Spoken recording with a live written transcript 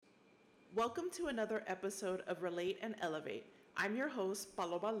Welcome to another episode of Relate and Elevate. I'm your host,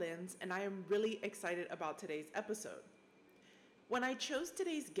 Paloma Lenz, and I am really excited about today's episode. When I chose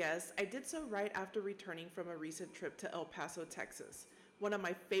today's guest, I did so right after returning from a recent trip to El Paso, Texas, one of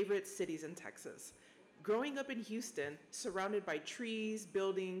my favorite cities in Texas. Growing up in Houston, surrounded by trees,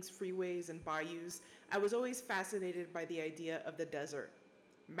 buildings, freeways, and bayous, I was always fascinated by the idea of the desert.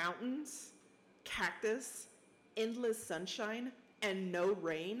 Mountains, cactus, endless sunshine, and no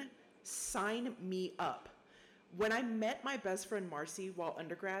rain, sign me up. When I met my best friend Marcy while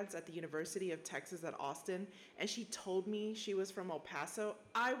undergrads at the University of Texas at Austin, and she told me she was from El Paso,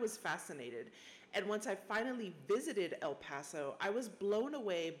 I was fascinated. And once I finally visited El Paso, I was blown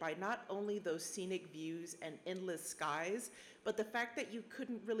away by not only those scenic views and endless skies, but the fact that you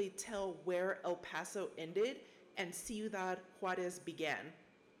couldn't really tell where El Paso ended and Ciudad Juarez began.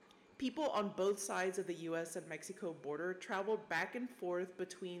 People on both sides of the US and Mexico border traveled back and forth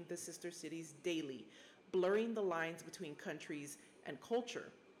between the sister cities daily, blurring the lines between countries and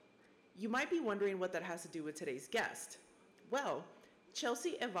culture. You might be wondering what that has to do with today's guest. Well,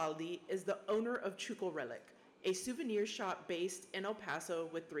 Chelsea Evaldi is the owner of Chuco Relic, a souvenir shop based in El Paso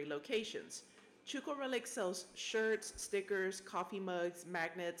with three locations. Chuco Relic sells shirts, stickers, coffee mugs,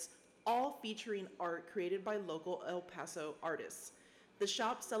 magnets, all featuring art created by local El Paso artists. The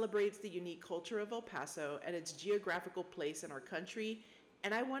shop celebrates the unique culture of El Paso and its geographical place in our country,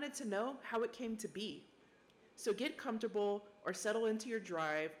 and I wanted to know how it came to be. So get comfortable or settle into your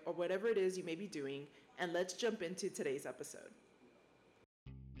drive or whatever it is you may be doing, and let's jump into today's episode.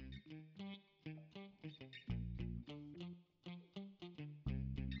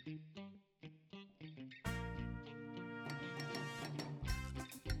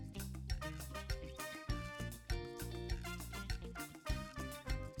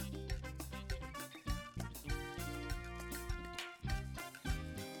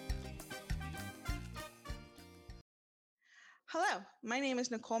 Hello, my name is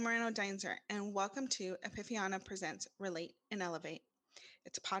Nicole Moreno Deinzer, and welcome to Epiphana Presents Relate and Elevate.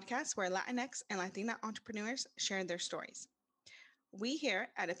 It's a podcast where Latinx and Latina entrepreneurs share their stories. We here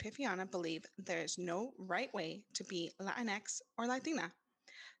at Epiphana believe there is no right way to be Latinx or Latina.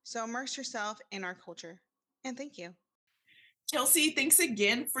 So immerse yourself in our culture. And thank you. Chelsea, thanks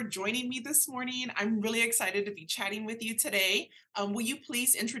again for joining me this morning. I'm really excited to be chatting with you today. Will you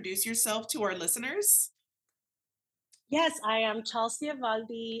please introduce yourself to our listeners? Yes, I am Chelsea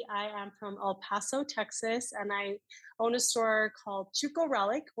Evaldi. I am from El Paso, Texas, and I own a store called Chuco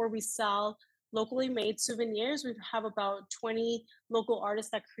Relic where we sell locally made souvenirs. We have about 20 local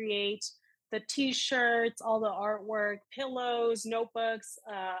artists that create the t-shirts, all the artwork, pillows, notebooks,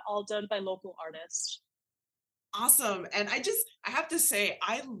 all done by local artists. Awesome. And I have to say,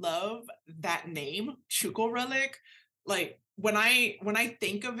 I love that name, Chuco Relic. Like when I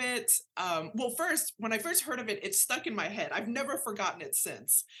think of it, first, when I first heard of it, it stuck in my head. I've never forgotten it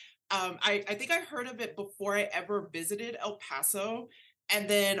since. I think I heard of it before I ever visited El Paso. And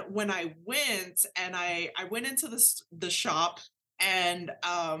then when I went and I went into the shop and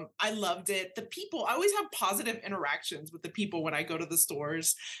I loved it. The people, I always have positive interactions with the people when I go to the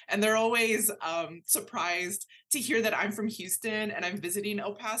stores, and they're always surprised to hear that I'm from Houston and I'm visiting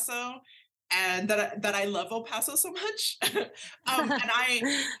El Paso, and that I love El Paso so much. And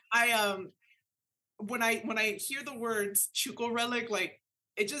when I hear the words Chuco Relic, like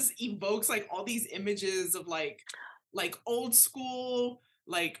it just evokes like all these images of like old school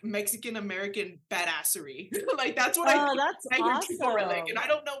like Mexican American badassery. Like that's what I Oh, think that's when I hear Chuco Relic. And awesome. I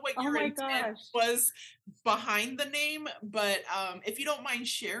don't know what Oh your my intent gosh. was behind the name, but if you don't mind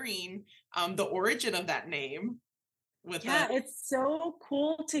sharing the origin of that name with us. Yeah, it's so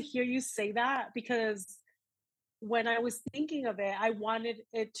cool to hear you say that because when I was thinking of it, I wanted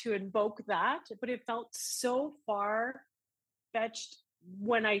it to invoke that, but it felt so far fetched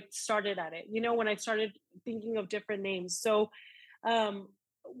when I started at it, when I started thinking of different names. So um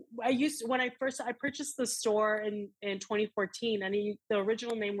I used when I purchased the store in 2014, and the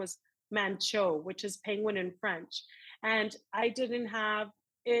original name was Manchot, which is penguin in French. And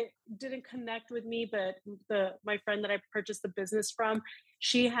it didn't connect with me, but my friend that I purchased the business from,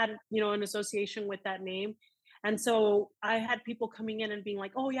 she had, an association with that name. And so I had people coming in and being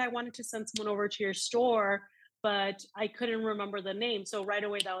like, "Oh yeah, I wanted to send someone over to your store, but I couldn't remember the name." So right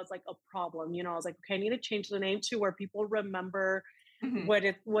away that was like a problem. I was like, "Okay, I need to change the name to where people remember Mhm.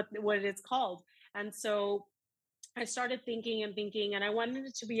 what it's called." And so I started thinking and thinking, and I wanted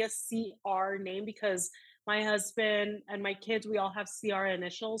it to be a CR name because my husband and my kids, we all have CR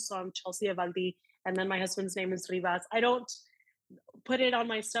initials. So I'm Chelsea Evaldi, and then my husband's name is Rivas. I don't put it on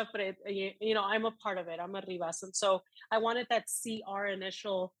my stuff, but I'm a part of it. I'm a Rivas. And so I wanted that CR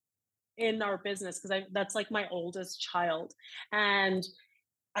initial in our business because I that's like my oldest child. And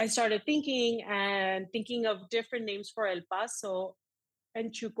I started thinking of different names for El Paso,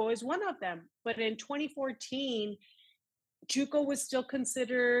 and Chuco is one of them. But in 2014, Chuco was still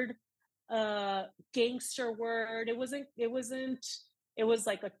considered a gangster word. It was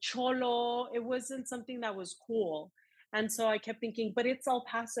like a cholo. It wasn't something that was cool. And so I kept thinking, but it's El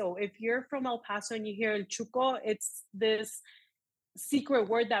Paso. If you're from El Paso and you hear El Chuco, it's this secret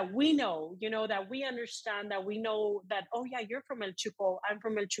word that we know, that we understand, that we know that, oh yeah, you're from El Chuco, I'm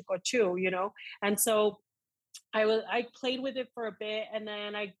from El Chuco too. And so I played with it for a bit, and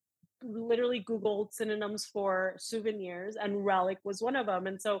then I literally Googled synonyms for souvenirs, and relic was one of them.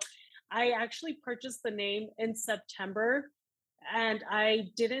 And so I actually purchased the name in September, and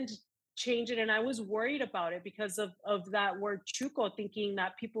I didn't change it. And I was worried about it because of that word chuco, thinking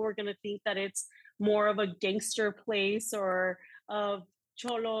that people were going to think that it's more of a gangster place or of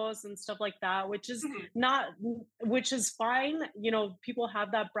cholos and stuff like that, which is Mhm. not, which is fine. People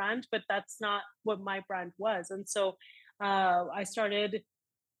have that brand, but that's not what my brand was. And so I started,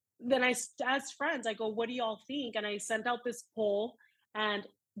 then asked friends, I go, what do y'all think? And I sent out this poll, and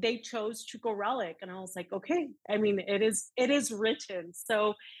they chose Chuco Relic. And I was like, okay, I mean, it is written.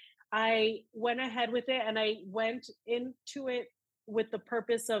 So I went ahead with it, and I went into it with the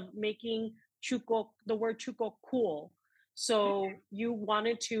purpose of making Chuco, the word Chuco, cool. So you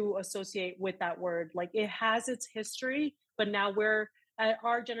wanted to associate with that word. Like, it has its history, but now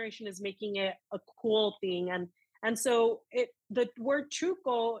our generation is making it a cool thing. And so the word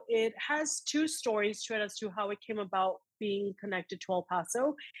Chuco, it has two stories to it as to how it came about being connected to El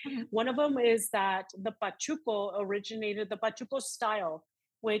Paso. Mhm. One of them is that the Pachuco style,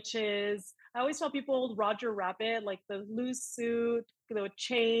 which is, I always tell people Roger Rabbit, like the loose suit, the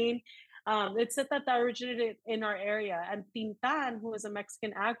chain. It said that originated in our area, and Tintan, who is a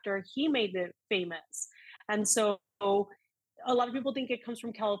Mexican actor, he made it famous. And so a lot of people think it comes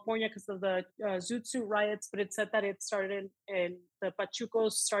from California because of the Zoot Suit riots, but it said that it started in the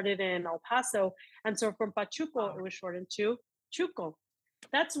Pachucos started in El Paso. And so from Pachuco, it was shortened to Chuco.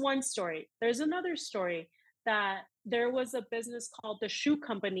 That's one story. There's another story that there was a business called the Shoe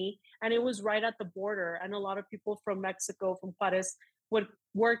Company, and it was right at the border. And a lot of people from Mexico, from Juarez, would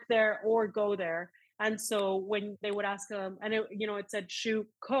work there or go there. And so when they would ask them, and it said Shoe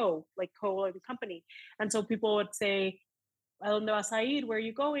Co, like Co and company. And so people would say, ¿A dónde vas a ir? Where are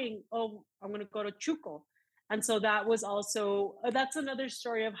you going? Oh, I'm going to go to Chuco. And so that was also, that's another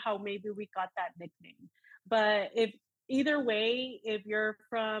story of how maybe we got that nickname. But if either way, if you're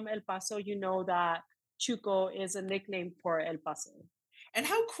from El Paso, you know that Chuco is a nickname for El Paso. And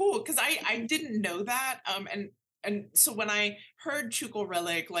how cool, because I didn't know that. And so when I heard Chuco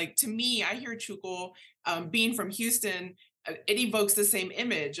Relic, like to me, I hear Chuco, being from Houston, it evokes the same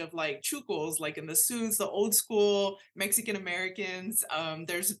image of like Chucos, like in the suits, the old school Mexican Americans.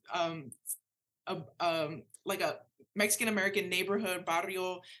 There's like a Mexican American neighborhood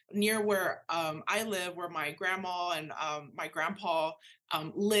barrio near where I live, where my grandma and my grandpa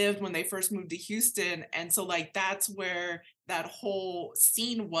lived when they first moved to Houston, and so like that's where that whole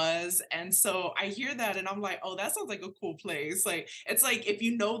scene was. And so I hear that and I'm like, oh, that sounds like a cool place. Like it's like if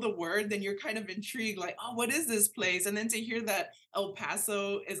you know the word, then you're kind of intrigued, like, oh, what is this place? And then to hear that El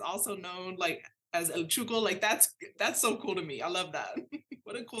Paso is also known like as El Chuco, like that's so cool to me. I love that.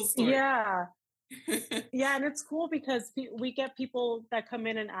 What a cool story. Yeah. Yeah, and it's cool because we get people that come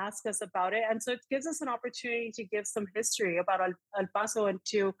in and ask us about it. And so it gives us an opportunity to give some history about El Paso and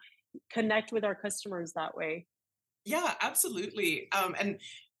to connect with our customers that way. Yeah, absolutely. And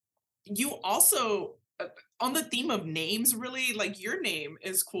you also, on the theme of names, really, like your name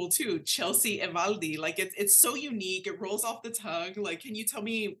is cool too, Chelsea Evaldi. Like it's so unique. It rolls off the tongue. Like, can you tell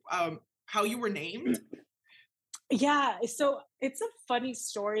me how you were named? Yeah, so it's a funny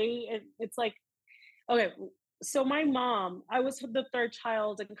story. It's like, okay, so my mom, I was the third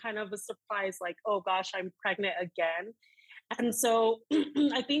child and kind of a surprise, like, oh gosh, I'm pregnant again. And so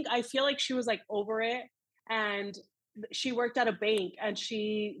I feel like she was like over it. And she worked at a bank, and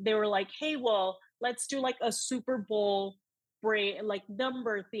they were like, hey, well, let's do like a Super Bowl break, like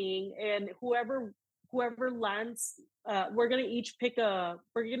number thing. And whoever lands, we're gonna each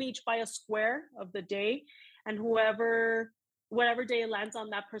buy a square of the day. And whatever day it lands on,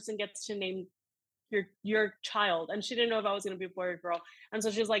 that person gets to name your child. And she didn't know if I was going to be a boy or girl. And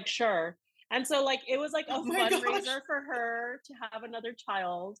so she was like, sure. And so like it was like Oh a my gosh. fundraiser for her to have another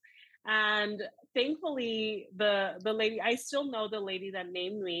child. And thankfully the lady, I still know the lady that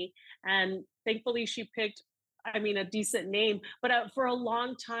named me, and thankfully she picked, I mean, a decent name. But for a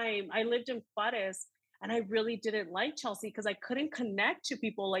long time I lived in Juarez, And I really didn't like Chelsea because I couldn't connect to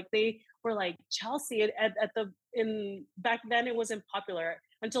people. Like they were like Chelsea at the in back then it wasn't popular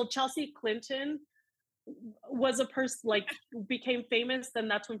until Chelsea Clinton was a person like became famous, then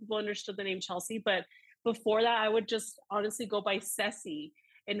that's when people understood the name Chelsea. But before that, I would just honestly go by Ceci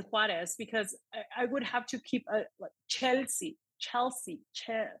in Juarez because I would have to keep a like and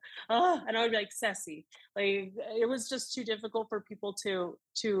I would be like Ceci. Like it was just too difficult for people to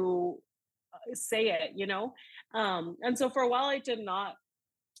say it, you know. And so for a while, I did not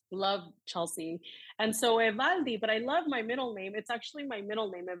love Chelsea. And so Evaldi, but I love my middle name. It's actually my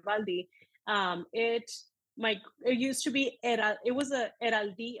middle name, Evaldi. It used to be it was a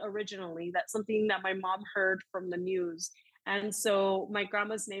Eraldi originally. That's something that my mom heard from the news. And so my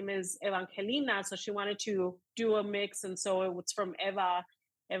grandma's name is Evangelina. So she wanted to do a mix. And so it was from Eva,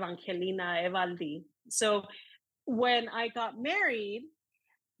 Evangelina, Evaldi. So when I got married,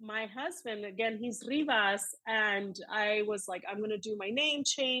 my husband again, he's Rivas, and I was like, I'm gonna do my name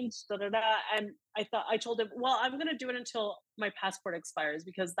change, da da da. And I told him, well, I'm gonna do it until my passport expires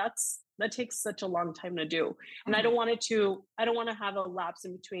because that takes such a long time to do, and I don't want to have a lapse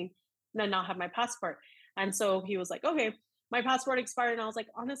in between and not have my passport. And so he was like, okay, my passport expired, and I was like,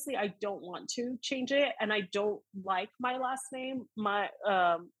 honestly, I don't want to change it, and I don't like my last name,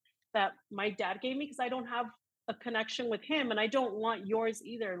 that my dad gave me because I don't have a connection with him and I don't want yours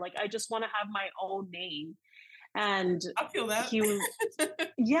either. Like I just want to have my own name. And I feel that. he was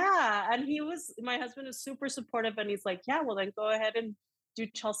yeah, and my husband is super supportive and he's like, yeah, well then go ahead and do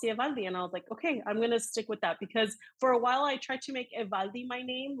Chelsea Evaldi. And I was like, okay, I'm gonna stick with that because for a while I tried to make Evaldi my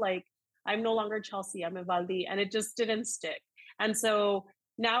name, like I'm no longer Chelsea, I'm Evaldi, and it just didn't stick. And so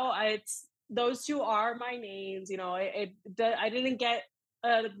now it's those two are my names, you know. I didn't get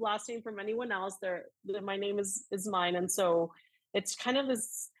a last name from anyone else. My name is mine, and so it's kind of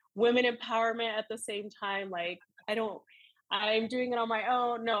this women empowerment at the same time. Like I'm doing it on my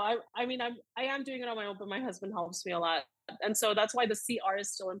own. No, I mean I am doing it on my own, but my husband helps me a lot, and so that's why the CR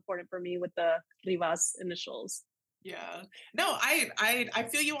is still important for me with the Rivas initials. Yeah. No, I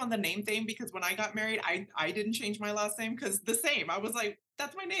feel you on the name thing because when I got married, I didn't change my last name because the same. I was like,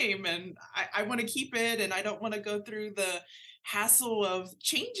 that's my name and I want to keep it and I don't want to go through the hassle of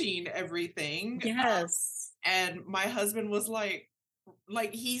changing everything. Yes. And my husband was like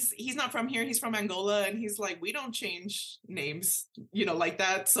he's not from here, he's from Angola, and he's like, we don't change names, you know, like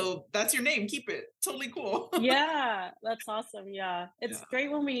that, so that's your name, keep it, totally cool. Yeah, that's awesome. Yeah, it's Yeah.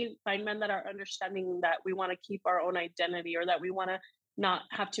 great when we find men that are understanding that we want to keep our own identity or that we want to not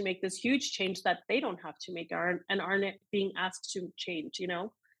have to make this huge change that they don't have to make and aren't being asked to change, you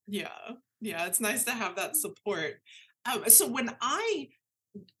know. Yeah, yeah, it's nice to have that support. So when I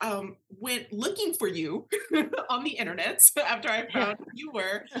went looking for you on the internet. So after I Yeah. found who you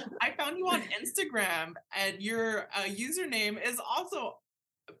were, I found you on Instagram, and your username is also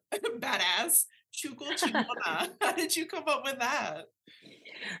badass. Chuco Chingona. How did you come up with that?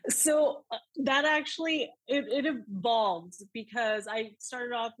 So that actually it evolved because I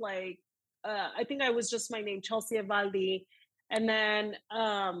started off like I think I was just my name Chelsea Evaldi, and then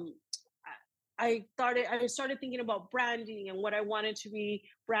I started thinking about branding and what I wanted to be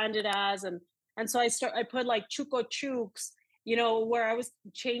branded as, and so I put like Chuco Chooks, you know, where I was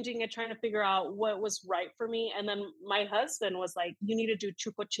changing it, trying to figure out what was right for me, and then my husband was like, you need to do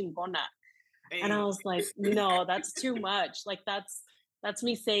Chuco Chingona. And I Hey. was like, no, that's too much. Like that's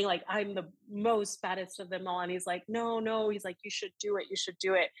me saying like I'm the most fattest of them all. And he's like, no, no. He's like, you should do it. You should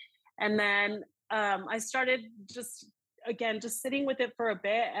do it. And then I started just sitting with it for a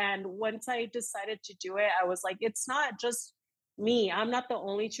bit. And once I decided to do it, I was like, it's not just me. I'm not the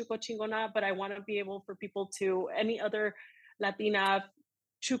only Chuco Chingona, but I want to be able for people to any other Latina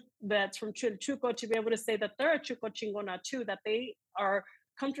that's from Chuco to be able to say that they're a Chuco Chingona too, that they are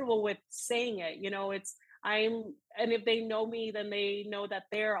comfortable with saying it. You know, and if they know me, then they know that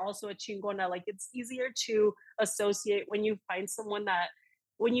they're also a chingona. Like it's easier to associate when you find someone that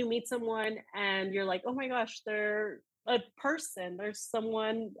when you meet someone and you're like, oh my gosh, they're a person. There's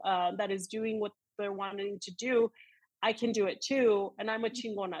someone that is doing what they're wanting to do. I can do it too, and I'm a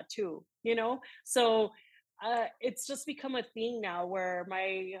chingona too. You know, so it's just become a thing now where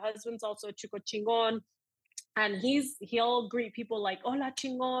my husband's also a chico chingon, and he'll greet people like hola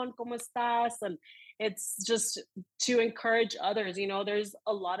chingon, como estás, and it's just to encourage others. You know, there's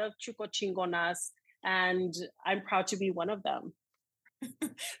a lot of chuco chingonas, and I'm proud to be one of them.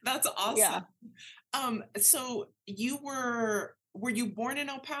 That's Yeah. awesome. So you were you born in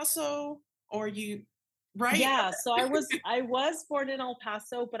El Paso, or you? Right? Yeah, so I was born in El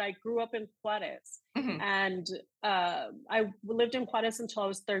Paso, but I grew up in Juarez. Mhm. And I lived in Juarez until I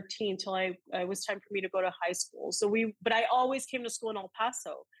was 13, till it was time for me to go to high school. But I always came to school in El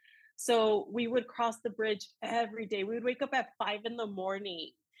Paso. So we would cross the bridge every day. We would wake up at 5 in the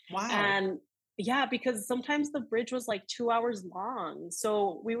morning. Wow. And yeah, because sometimes the bridge was like 2 hours long.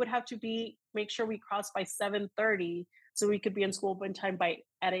 So we would have to make sure we crossed by 7:30 so we could be in school in time by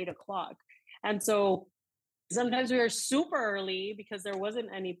at 8 o'clock. And so sometimes we were super early because there wasn't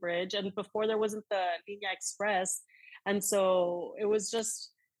any bridge, and before there wasn't the Linea Express. And so it was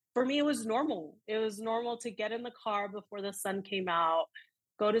just, for me, it was normal. It was normal to get in the car before the sun came out,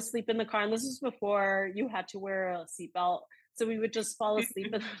 go to sleep in the car. And this was before you had to wear a seatbelt. So we would just fall asleep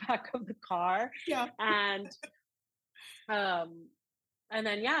in the back of the car. Yeah. And um and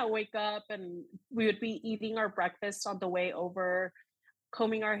then yeah, wake up and we would be eating our breakfast on the way over,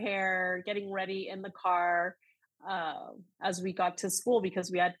 combing our hair, getting ready in the car, as we got to school because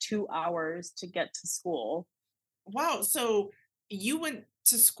we had 2 hours to get to school. Wow. So you went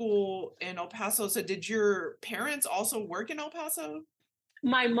to school in El Paso. So did your parents also work in El Paso?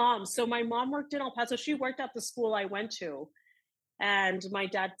 My mom worked in El Paso. She worked at the school I went to, and my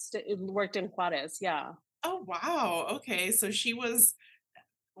dad worked in Juarez. Yeah. Oh, wow. Okay. So she was,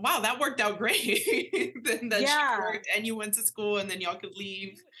 wow, that worked out great. Then that she Yeah. worked and you went to school and then y'all could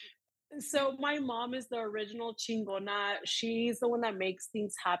leave. So my mom is the original chingona. She's the one that makes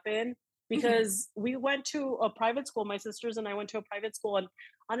things happen Mhm. because we went to a private school. My sisters and I went to a private school, and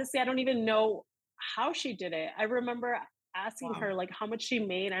honestly, I don't even know how she did it. I remember asking Wow. her like how much she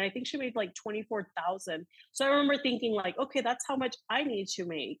made, and I think she made like 24,000. So I remember thinking like, okay, that's how much I need to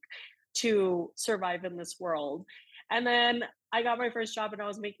make to survive in this world. And then I got my first job and I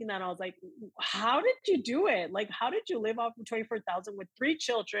was making that. And I was like, how did you do it? Like, how did you live off of 24,000 with three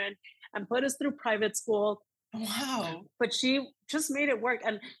children and put us through private school? Wow. But she just made it work.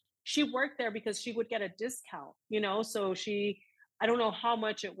 And she worked there because she would get a discount, So I don't know how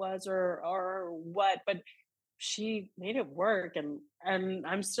much it was or what, but she made it work. And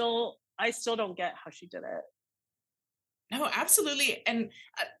I still don't get how she did it. No, absolutely. And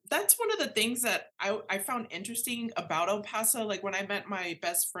that's one of the things that I found interesting about El Paso. Like when I met my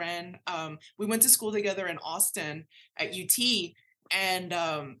best friend, we went to school together in Austin at UT. And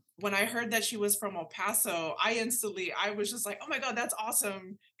when I heard that she was from El Paso, I was just like, oh my God, that's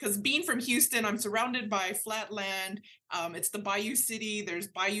awesome. Because being from Houston, I'm surrounded by flat land. It's the Bayou City, there's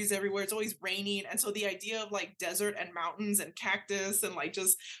bayous everywhere. It's always raining. And so the idea of like desert and mountains and cactus and like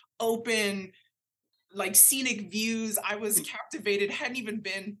just open like scenic views. I was captivated, hadn't even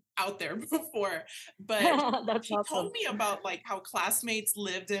been out there before. But That's she told awesome. me about like how classmates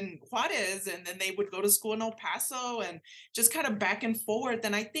lived in Juarez and then they would go to school in El Paso and just kind of back and forth.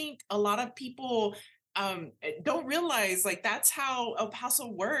 And I think a lot of people don't realize like that's how El Paso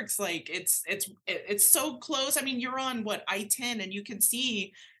works. Like it's so close. I mean, you're on what I-10 and you can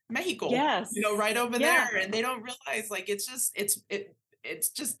see Mexico, Yes. right over there, Yeah. and they don't realize like it's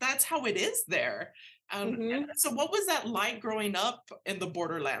just that's how it is there. And Hmm. so what was that like growing up in the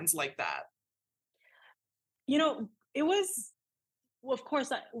borderlands like that? It was, well, of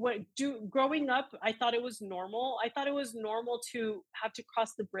course, growing up, I thought it was normal. I thought it was normal to have to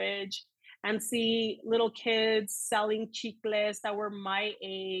cross the bridge and see little kids selling chicles that were my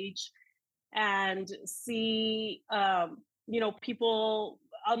age, and see people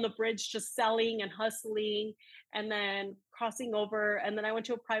on the bridge just selling and hustling, and then crossing over. And then I went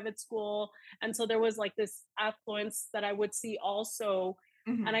to a private school, and so there was like this affluence that I would see also.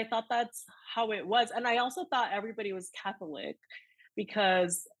 And Mhm. I thought that's how it was. And I also thought everybody was Catholic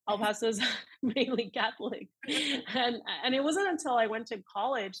because El Paso is mainly Catholic. And it wasn't until I went to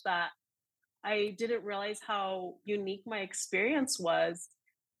college that I didn't realize how unique my experience was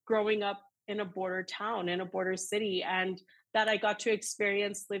growing up in a border town, in a border city, and that I got to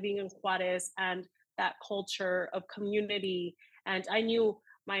experience living in Juarez and that culture of community. And I knew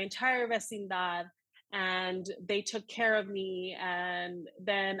my entire vecindad, and they took care of me. And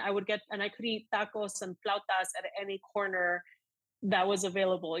then I could eat tacos and flautas at any corner that was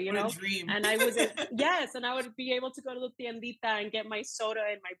available, What a dream. and I was in, yes, and I would be able to go to the tiendita and get my soda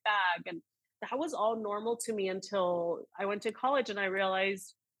in my bag. And that was all normal to me until I went to college and I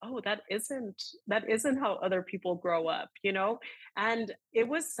realized, oh, that isn't how other people grow up, And it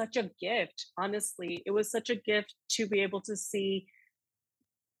was such a gift, honestly. It was such a gift to be able to see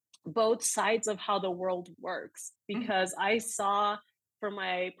both sides of how the world works, Mhm. because I saw from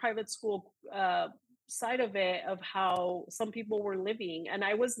my private school side of it of how some people were living. And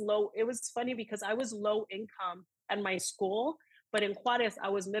I was low. It was funny because I was low income at my school, but in Juarez I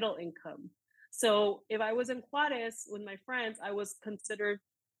was middle income. So if I was in Juarez with my friends, I was considered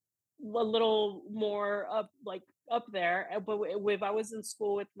a little more up there. But if I was in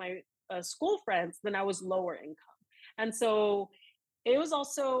school with my school friends, then I was lower income. And so it was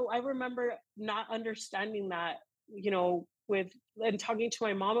also, I remember not understanding that, with and talking to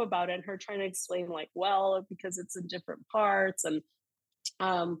my mom about it and her trying to explain like, well, because it's in different parts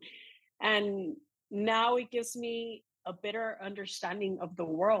um and now it gives me a better understanding of the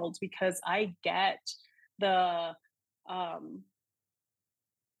world because I get the um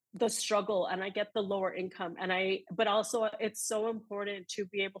the struggle and I get the lower income and but also it's so important to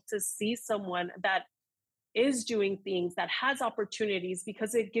be able to see someone that is doing things, that has opportunities,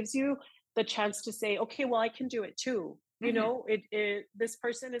 because it gives you the chance to say, okay, well, I can do it too. Mhm. This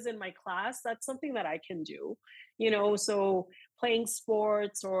person is in my class. That's something that I can do, so playing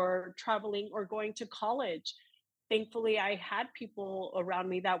sports or traveling or going to college. Thankfully, I had people around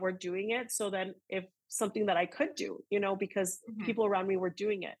me that were doing it. So then if something that I could do, because Mhm. people around me were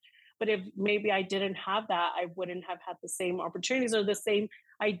doing it. But if maybe I didn't have that, I wouldn't have had the same opportunities or the same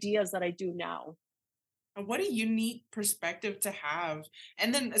ideas that I do now. What a unique perspective to have.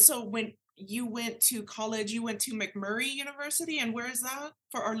 And then, so when you went to college, you went to McMurray University, and where is that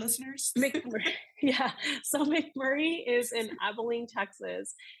for our listeners? McMurray, yeah. So McMurray is in Abilene,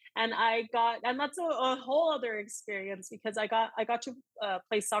 Texas, and that's a whole other experience because I got to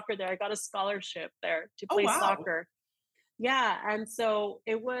play soccer there. I got a scholarship there to Oh, play wow. soccer. Yeah, and so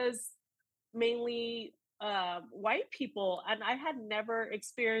it was mainly white people, and I had never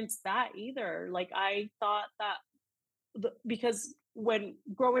experienced that either. Like I thought that because when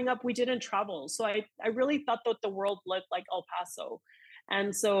growing up we didn't travel, so I really thought that the world looked like El Paso.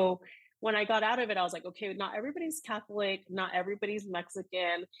 And so when I got out of it, I was like, okay, not everybody's Catholic, not everybody's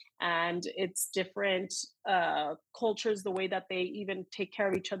Mexican, and it's different cultures, the way that they even take care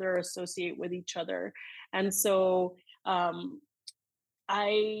of each other, associate with each other. And so um,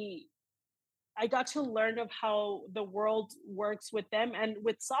 I I got to learn of how the world works with them. And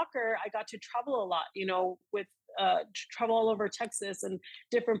with soccer, I got to travel a lot, with travel all over Texas and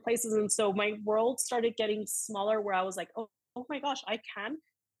different places. And so my world started getting smaller where I was like, oh my gosh, I can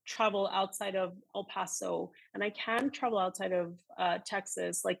travel outside of El Paso and I can travel outside of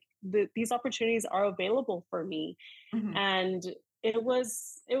Texas. Like these opportunities are available for me. Mhm. And it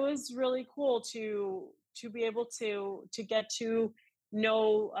was really cool to be able to get to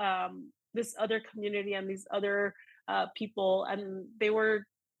know this other community and these other people, and it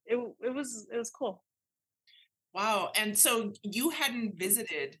was cool. Wow. And so you hadn't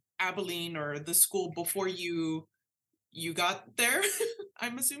visited Abilene or the school before you got there,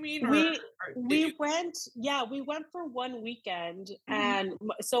 I'm assuming, we or did you? we went, yeah, we went for one weekend. Mhm. And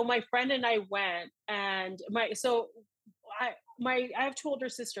so my friend and I went, and I have two older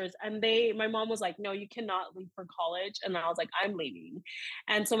sisters, and my mom was like, no, you cannot leave for college. And I was like, I'm leaving.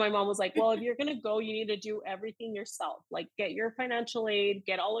 And so my mom was like, well, if you're going to go, you need to do everything yourself, like get your financial aid,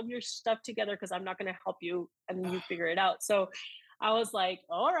 get all of your stuff together, because I'm not going to help you and you figure it out. So I was like,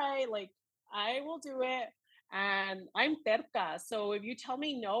 all right, like I will do it. And I'm terca. So if you tell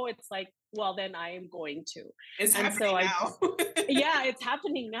me no, it's like, well, then I am going to. It's And so happening now. yeah, it's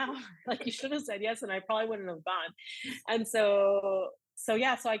happening now. Like you should have said yes, and I probably wouldn't have gone. And so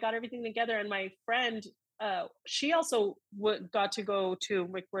yeah, so I got everything together, and my friend, she also got to go to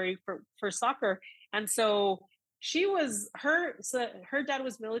McMurray for soccer. And so her dad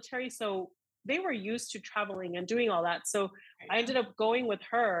was military, so they were used to traveling and doing all that. So I Yeah. ended up going with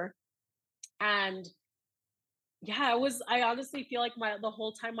her. And yeah, I honestly feel like the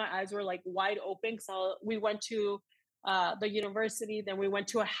whole time my eyes were like wide open. So we went to the university, then we went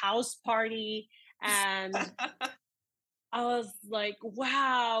to a house party, and I was like,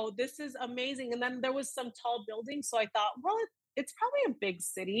 wow, this is amazing. And then there was some tall buildings. So I thought, well, it's probably a big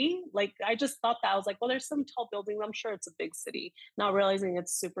city. Like I just thought that. I was like, well, there's some tall buildings, I'm sure it's a big city, not realizing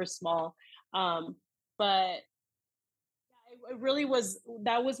it's super small. But it really was,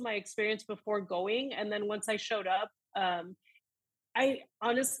 that was my experience before going. And then once I showed up, I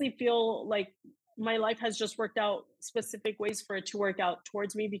honestly feel like my life has just worked out specific ways for it to work out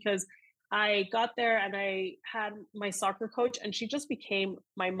towards me, because I got there and I had my soccer coach, and she just became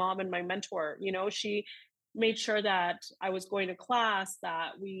my mom and my mentor. She made sure that I was going to class,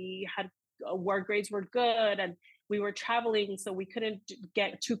 that we had our grades were good, and we were traveling, so we couldn't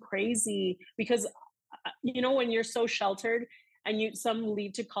get too crazy, because when you're so sheltered and some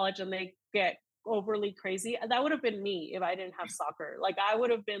lead to college and they get overly crazy. That would have been me if I didn't have soccer. Like I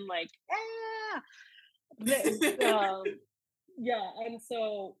would have been like, ah, yeah. And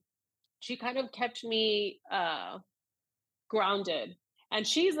so she kind of kept me grounded. And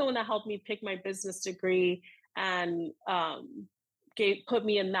she's the one that helped me pick my business degree and put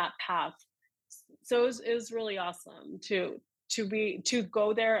me in that path. So it was really awesome to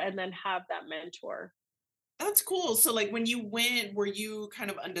go there and then have that mentor. That's cool. So like when you went, were you kind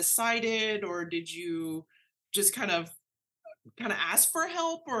of undecided, or did you just kind of ask for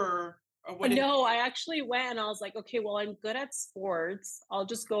help, or what did No, I actually went and I was like, okay, well, I'm good at sports. I'll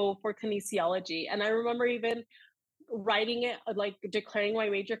just go for kinesiology. And I remember even writing it, like declaring my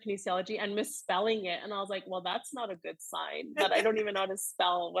major kinesiology and misspelling it. And I was like, well, that's not a good sign that I don't even know how to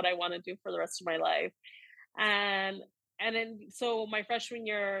spell what I want to do for the rest of my life. And and then so my freshman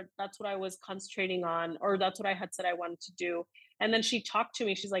year, that's what I was concentrating on, or that's what I had said I wanted to do. And then she talked to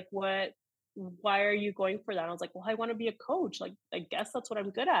me. She's like, why are you going for that? And I was like, well, I want to be a coach. Like, I guess that's what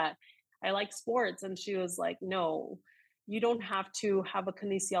I'm good at. I like sports. And she was like, no, you don't have to have a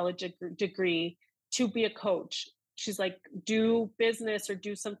kinesiology degree to be a coach. She's like, do business or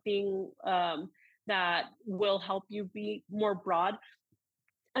do something that will help you be more broad.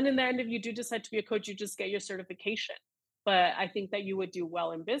 And in the end, if you do decide to be a coach, you just get your certification. But I think that you would do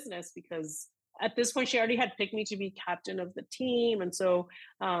well in business because at this point, she already had picked me to be captain of the team. And so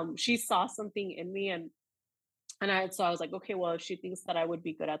she saw something in me. So I was like, okay, well, if she thinks that I would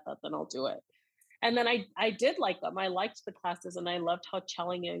be good at that, then I'll do it. And then I did like them. I liked the classes and I loved how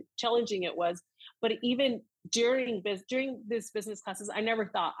challenging it was. But even during this business classes, I never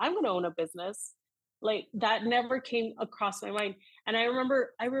thought I'm going to own a business. Like that never came across my mind. And I remember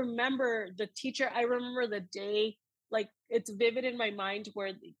the teacher. I remember the day. Like it's vivid in my mind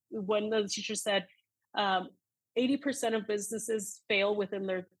where when the teacher said, 80% of businesses fail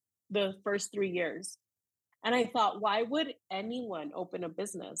within the first 3 years. And I thought, why would anyone open a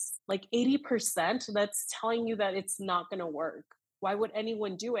business? Like 80%, that's telling you that it's not going to work. Why would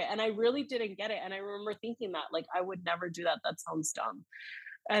anyone do it? And I really didn't get it. And I remember thinking that, like, I would never do that. That sounds dumb.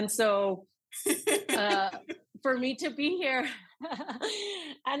 And so uh, for me to be here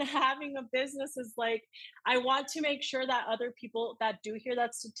and having a business is like, I want to make sure that other people that do hear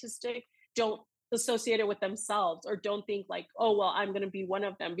that statistic don't associate it with themselves or don't think like, oh, well, I'm going to be one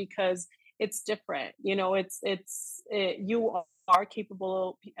of them because it's different. You are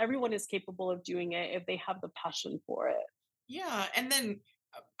capable. Everyone is capable of doing it if they have the passion for it. Yeah, and then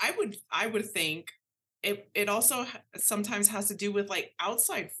I would think it also sometimes has to do with like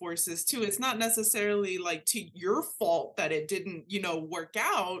outside forces too. It's not necessarily like to your fault that it didn't, work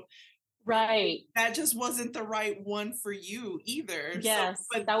out. Right. That just wasn't the right one for you either. So, Yes,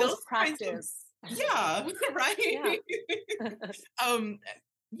 but that was those kinds of, practice. yeah, Yeah. right. um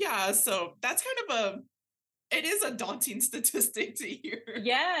yeah, so that's kind of it is a daunting statistic to hear.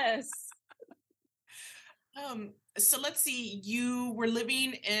 Yes. So let's see, you were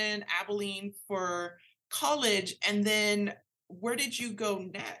living in Abilene for college, and then where did you go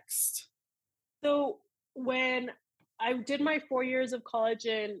next? So when I did my 4 years of college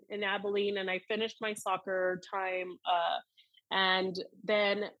in Abilene and I finished my soccer time, and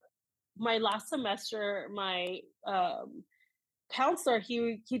then my last semester, my counselor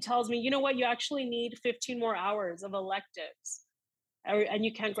he tells me, you know what, you actually need 15 more hours of electives, and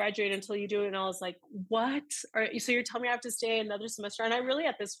you can't graduate until you do it. And I was like, what? So you're telling me I have to stay another semester? And I really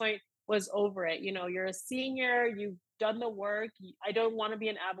at this point was over it. You're a senior, you've done the work. I don't want to be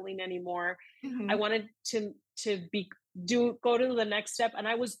in Abilene anymore. I Mhm. wanted to be do go to the next step, and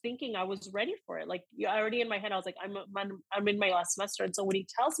I was thinking I was ready for it. Like already in my head, I was like, I'm in my last semester. And so when he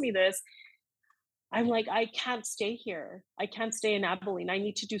tells me this, I'm like, I can't stay here. I can't stay in Abilene. I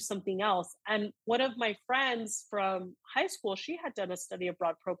need to do something else. And one of my friends from high school, she had done a study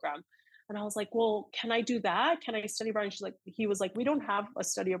abroad program. And I was like, well, can I do that? Can I study abroad? And he was like, we don't have a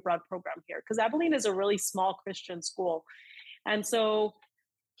study abroad program here because Abilene is a really small Christian school. And so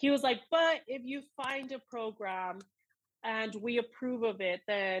he was like, but if you find a program and we approve of it,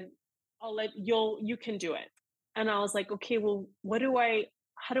 then you can do it. And I was like, okay, well,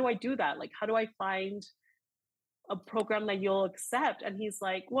 how do I do that? Like, how do I find a program that you'll accept? And he's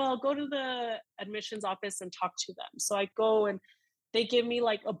like, well, go to the admissions office and talk to them. So I go and they give me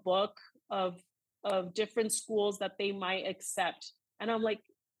like a book of different schools that they might accept. And I'm like,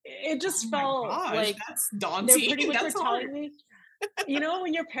 it Oh just my felt gosh, like that's they're daunting. pretty much were That's hard. telling me,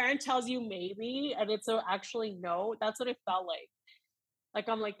 when your parent tells you maybe and it's actually no, that's what it felt like. Like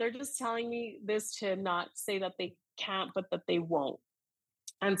I'm like, they're just telling me this to not say that they can't, but that they won't.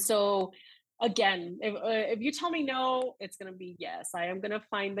 And so again, if you tell me no, it's gonna be yes. I am gonna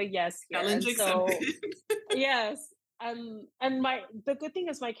find the yes here. Challenge And so accepted. yes, and the good thing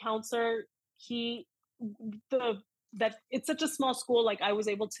is my counselor, he the that it's such a small school. Like I was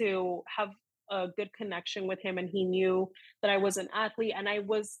able to have a good connection with him, and he knew that I was an athlete, and I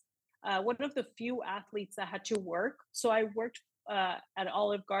was one of the few athletes that had to work. So I worked at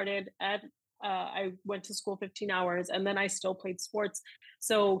Olive Garden, and I went to school 15 hours, and then I still played sports.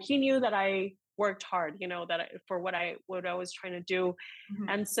 So he knew that I worked hard, for what I was trying to do. Mhm.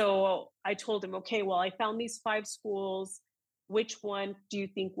 And so I told him, okay, well, I found these 5 schools. Which one do you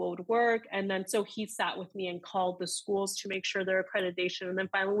think would work? And then so he sat with me and called the schools to make sure their accreditation. And then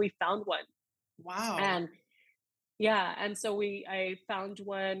finally we found one. Wow. And yeah, and so I found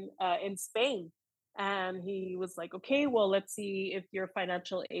one in Spain, and he was like, "Okay, well, let's see if your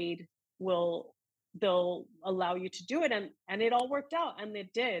financial aid will they'll allow you to do it." And it all worked out, and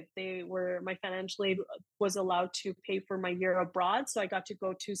it did. My financial aid was allowed to pay for my year abroad, so I got to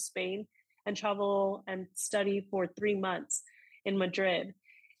go to Spain and travel and study for 3 months in Madrid.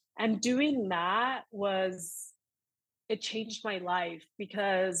 And doing that was it changed my life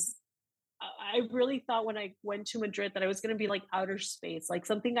because I really thought when I went to Madrid that I was going to be like outer space, like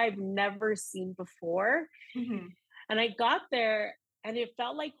something I've never seen before. Mhm. And I got there and it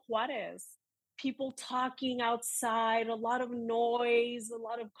felt like Juarez. People talking outside, a lot of noise, a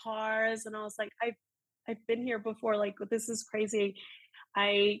lot of cars, and I was like, I've been here before. Like this is crazy.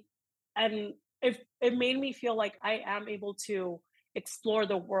 I and it made me feel like I am able to explore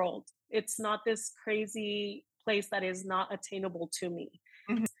the world. It's not this crazy place that is not attainable to me.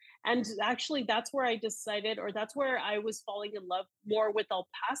 Mhm. And actually, that's where I decided, or that's where I was falling in love more with El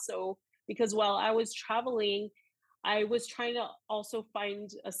Paso, because while I was traveling, I was trying to also find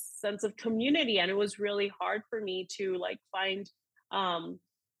a sense of community. And it was really hard for me to like find um,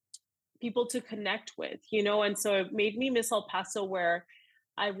 people to connect with, And so it made me miss El Paso, where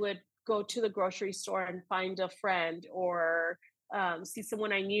I would go to the grocery store and find a friend or see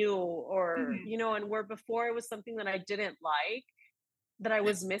someone I knew, or, Mhm. and where before it was something that I didn't like that I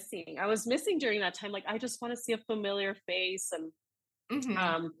was missing. I was missing during that time. Like I just want to see a familiar face,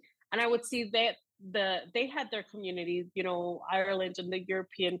 Mhm. and I would see that they had their community, Ireland and the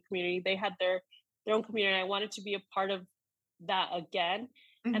European community. They had their own community. I wanted to be a part of that again,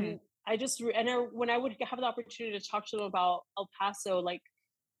 Mhm. and when I would have the opportunity to talk to them about El Paso, like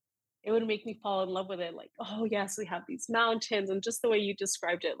it would make me fall in love with it. Like, oh yes, we have these mountains, and just the way you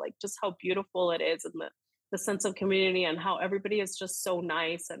described it, like just how beautiful it is, and the sense of community, and how everybody is just so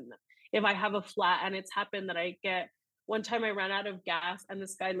nice. And if I have a flat, and it's happened that I get one time I ran out of gas, and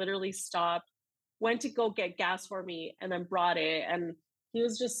this guy literally stopped, went to go get gas for me, and then brought it, and he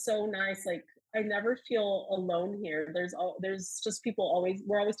was just so nice. Like I never feel alone here. There's just people always.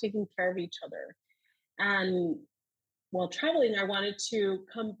 We're always taking care of each other, and while traveling, I wanted to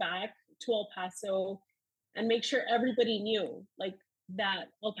come back to El Paso and make sure everybody knew like that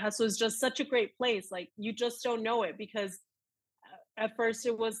El Paso is just such a great place. Like you just don't know it because at first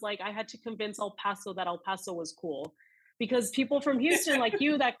it was like I had to convince El Paso that El Paso was cool because people from Houston like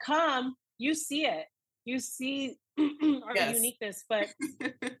you that come, you see it. You see our Yes. uniqueness, but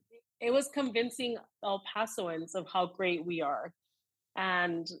it was convincing El Pasoans of how great we are.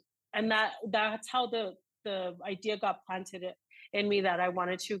 And that's how the idea got planted in me that I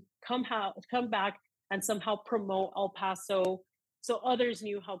wanted to come back and somehow promote El Paso so others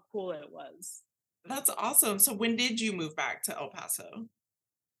knew how cool it was. That's awesome. So when did you move back to El Paso?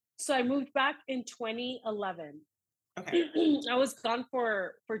 So I moved back in 2011. Okay. I was gone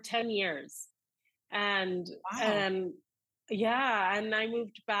for 10 years. And Wow. and yeah, and I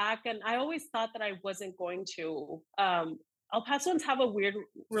moved back, and I always thought that I wasn't going to. El Pasoans have a weird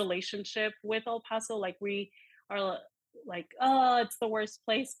relationship with El Paso. Like we are like, oh, it's the worst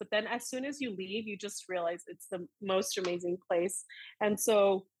place. But then as soon as you leave, you just realize it's the most amazing place. And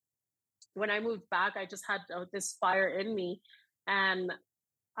so when I moved back, I just had this fire in me, and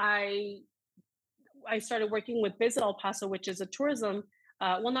I I started working with Visit El Paso, which is a tourism.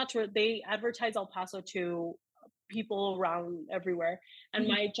 Well, not tour. They advertise El Paso to people around everywhere, and Mhm.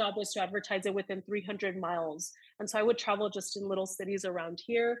 my job was to advertise it within 300 miles. And so I would travel just in little cities around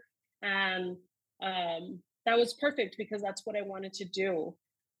here, and that was perfect because that's what I wanted to do.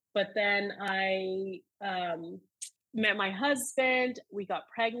 But then I met my husband. We got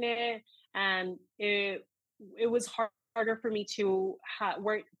pregnant, and it was harder for me to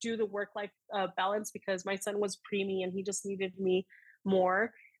do the work life balance because my son was preemie and he just needed me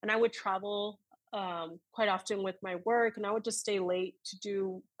more. And I would travel quite often with my work, and I would just stay late to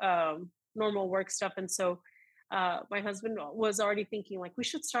do normal work stuff. And so my husband was already thinking like we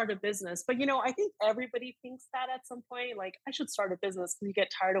should start a business. But I think everybody thinks that at some point, like I should start a business because you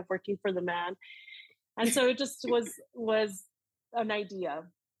get tired of working for the man. And so it just was an idea.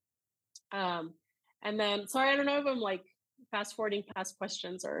 Um, and then sorry, I don't know if I'm like fast forwarding past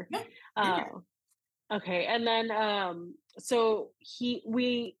questions or Yeah. uh okay. And then so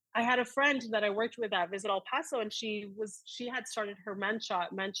I had a friend that I worked with at Visit El Paso, and she had started her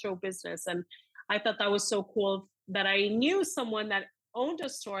Mancho business, and I thought that was so cool that I knew someone that owned a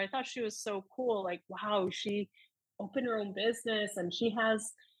store. I thought she was so cool. Like, wow, she opened her own business, and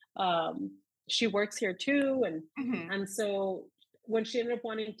um she works here too, Mhm. and so when she ended up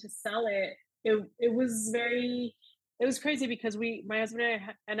wanting to sell it, it was very it was crazy because my husband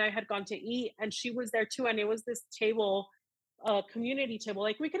and I had gone to eat, and she was there too, and it was this table, a community table.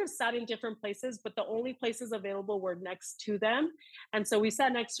 Like we could have sat in different places, but the only places available were next to them, and so we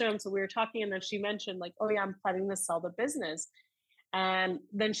sat next to them. So we were talking, and then she mentioned like, "Oh yeah, I'm planning to sell the business." And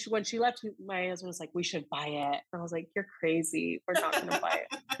then when she left, my husband was like, "We should buy it." And I was like, "You're crazy. We're not going to buy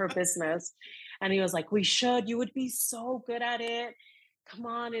her business." And he was like, "We should. You would be so good at it. Come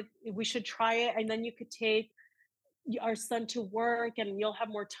on, we should try it, and then you could take our son to work, and you'll have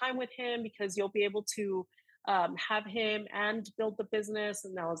more time with him because you'll be able to have him and build the business."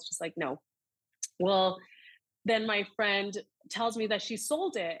 And I was just like, "No." Well, then my friend tells me that she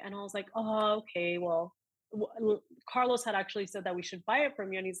sold it, and I was like, "Oh, okay. Well, Carlos had actually said that we should buy it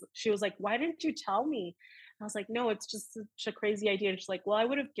from you," and she was like, "Why didn't you tell me?" And I was like, "No, it's just such a crazy idea." And she's like, "Well, I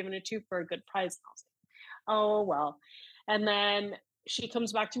would have given it to you for a good price." And I was like, "Oh well." And then she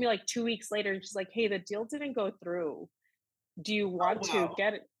comes back to me like 2 weeks later, and she's like, "Hey, the deal didn't go through. Do you Oh, want to wow.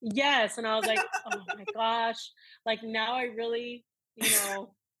 get it?" Yes. And I was like, "Oh my gosh, like now I really, now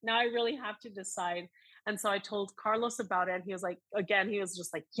I really have to decide." And so I told Carlos about it, and he was like, again, he was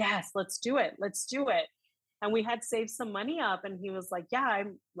just like, "Yes, let's do it. Let's do it." And we had saved some money up, and he was like, "Yeah,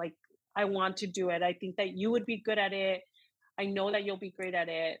 I'm like, I want to do it. I think that you would be good at it. I know that you'll be great at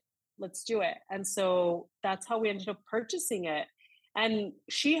it. Let's do it." And so that's how we ended up purchasing it. And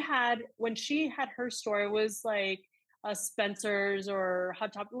when she had her store, it was like a Spencer's or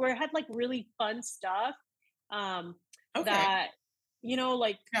Hot Topic, where it had like really fun stuff, um, Okay. that,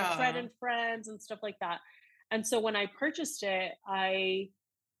 like Fred Yeah. and Friends and stuff like that. And so when I purchased it, I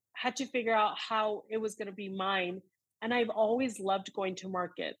had to figure out how it was going to be mine. And I've always loved going to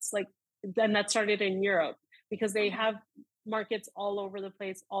markets. Like, then that started in Europe because they Okay. have markets all over the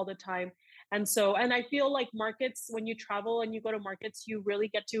place all the time. And I feel like markets, when you travel and you go to markets, you really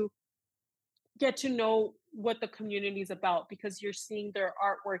get to know what the community is about because you're seeing their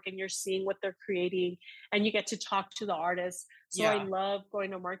artwork and you're seeing what they're creating, and you get to talk to the artists. So I Yeah. love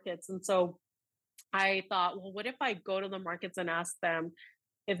going to markets. And so I thought, well, what if I go to the markets and ask them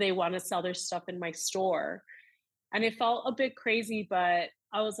if they want to sell their stuff in my store? And it felt a bit crazy, but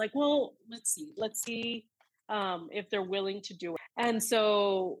I was like, well, let's see if they're willing to do it. And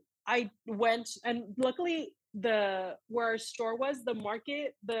so I went, and luckily, the where our store was,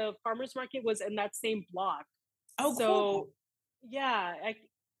 the farmers market was in that same block. Oh, So cool. yeah,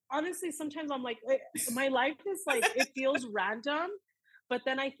 honestly, sometimes I'm like, my life is like, it feels random, but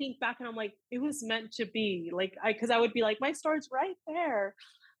then I think back and I'm like, it was meant to be. Like, because I would be like, my store's right there,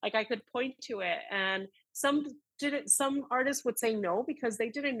 like I could point to it. And some artists would say no because they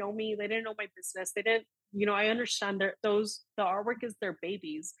didn't know me, they didn't know my business, they didn't, I understand the artwork is their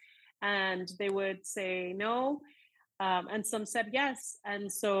babies, and they would say no. And some said yes.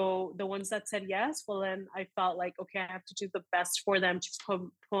 And so the ones that said yes, well, then I felt like, okay, I have to do the best for them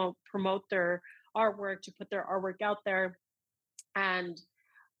to promote their artwork, to put their artwork out there. And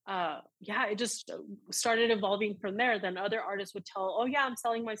yeah, it just started evolving from there. Then other artists would tell, "Oh yeah, I'm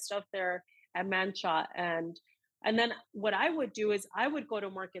selling my stuff there at Manshot." And then what I would do is I would go to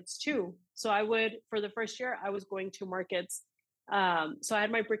markets too. So I would, for the first year, I was going to markets. So I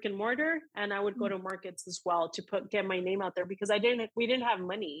had my brick and mortar, and I would go to markets as well to get my name out there because we didn't have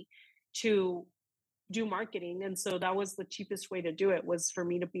money to do marketing. And so that was the cheapest way to do it, was for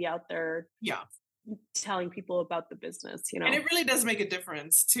me to be out there Yeah. telling people about the business, And it really does make a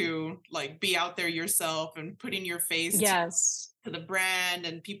difference to like be out there yourself and putting your face Yes. to the brand,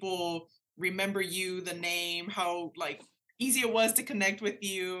 and people remember you, the name, how like easy it was to connect with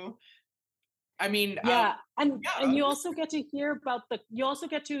you. I mean, Yeah, and yeah, you also get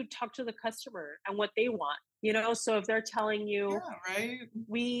to talk to the customer and what they want, So if they're telling you, yeah,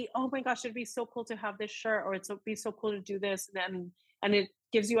 right. oh my gosh, it'd be so cool to have this shirt, or it'd be so cool to do this, and it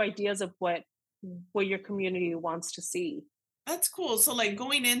gives you ideas of what your community wants to see. That's cool. So like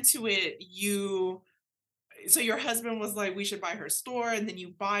going into it, so your husband was like, we should buy her store, and then you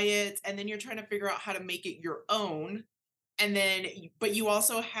buy it, and then you're trying to figure out how to make it your own. And then, but you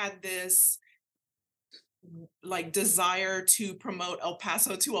also had this like desire to promote El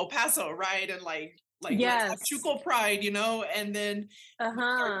Paso to El Paso, right? And like let's have Yes. Chuco Pride, and then you start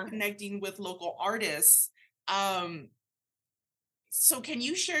Uh-huh. connecting with local artists. Um, So can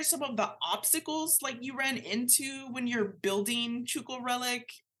you share some of the obstacles like you ran into when you're building Chuco Relic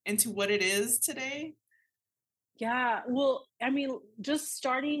into what it is today? Yeah, well, I mean, just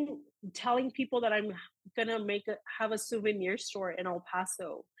starting telling people that I'm gonna have a souvenir store in El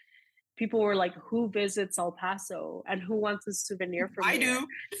Paso. People were like, "Who visits El Paso and who wants a souvenir from I here?"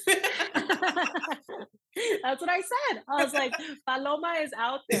 do. That's what I said. I was like, Paloma is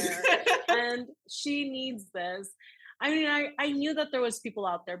out there and she needs this. I mean, I knew that there was people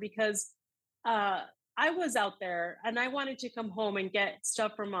out there because uh, I was out there and I wanted to come home and get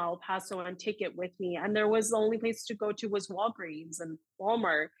stuff from El Paso and take it with me. And there was the only place to go to was Walgreens and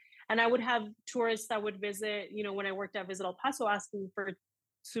Walmart. And I would have tourists that would visit, when I worked at Visit El Paso asking for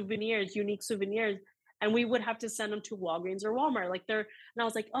souvenirs, unique souvenirs. And we would have to send them to Walgreens or Walmart. And I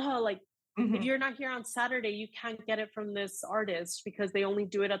was like, oh, like, if Mhm. you're not here on Saturday, you can't get it from this artist because they only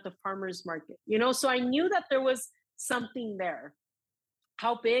do it at the farmer's market. So I knew that there was something there.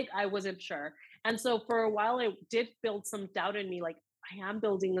 How big, I wasn't sure. And so for a while, it did build some doubt in me like, I am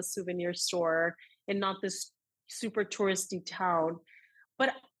building a souvenir store and not this super touristy town.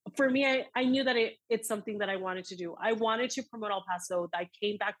 But for me, I knew that it's something that I wanted to do. I wanted to promote El Paso. I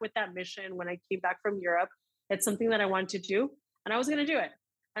came back with that mission when I came back from Europe. It's something that I wanted to do, and I was going to do it.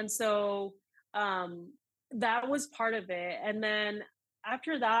 And so that was part of it. And then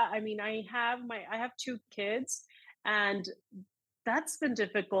after that, I mean, I have two kids, and that's been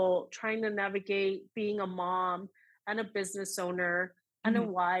difficult trying to navigate being a mom and a business owner and a Mhm.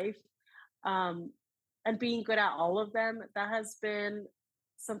 wife, um, and being good at all of them. That has been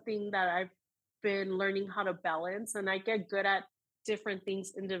something that I've been learning how to balance. And I get good at different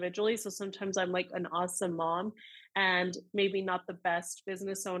things individually. So sometimes I'm like an awesome mom and maybe not the best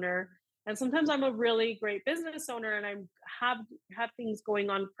business owner. And sometimes I'm a really great business owner and have have things going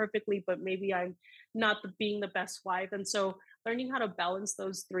on perfectly, but maybe I'm not being the best wife. And so learning how to balance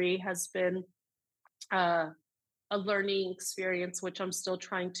those three has been uh, a learning experience, which I'm still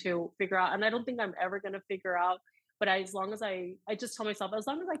trying to figure out. And I don't think I'm ever going to figure out. But as long as I just tell myself, as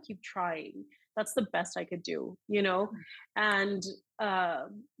long as I keep trying, that's the best I could do. And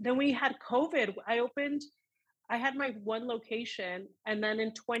then we had COVID. I had my one location, and then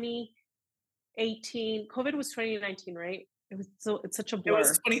in 2018, COVID was 2019, right? It's such a It was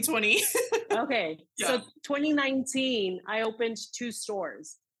blur. 2020. Okay. Yeah. So 2019, I opened two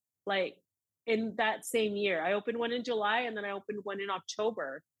stores like in that same year. I opened one in July and then I opened one in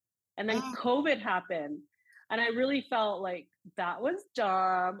October. And then Wow. COVID happened. And I really felt like that was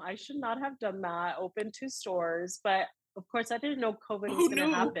dumb. I should not have done that, open two stores. But of course, I didn't know COVID was Who going to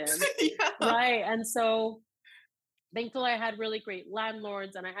knew? happen. Yeah. Right. And so thankfully I had really great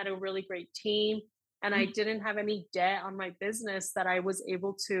landlords and I had a really great team, and I Mhm. didn't have any debt on my business that I was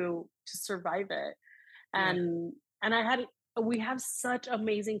able to survive it. Good. And I had we have such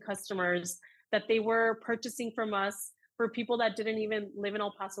amazing customers that they were purchasing from us for people that didn't even live in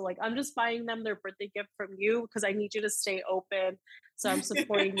El Paso. Like, I'm just buying them their birthday gift from you because I need you to stay open. So I'm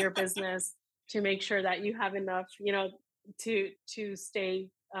supporting your business to make sure that you have enough, to stay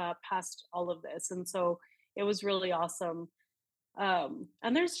past all of this. And so it was really awesome.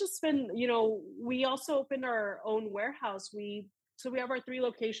 And there's just been, we also opened our own warehouse. We have our three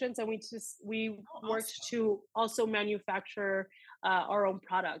locations, and we Oh, worked awesome. to also manufacture our own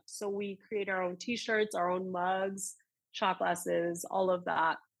product. So we create our own t-shirts, our own mugs, shot glasses, all of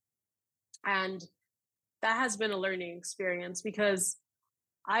that. And that has been a learning experience because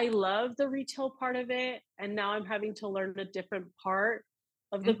I love the retail part of it, and now I'm having to learn a different part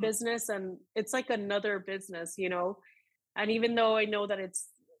of the Mhm. business, and it's like another business. And even though I know that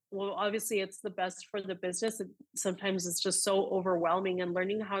obviously it's the best for the business, sometimes it's just so overwhelming, and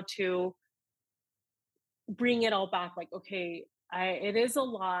learning how to bring it all back. Like, okay, it is a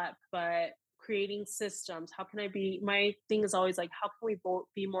lot, but creating systems, how can I be, my thing is always like, how can we both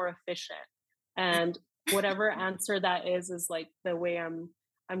be more efficient? And whatever answer that is like the way I'm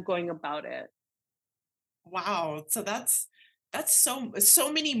going about it. Wow. So that's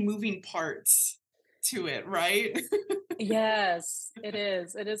so many moving parts to it, right? Yes, it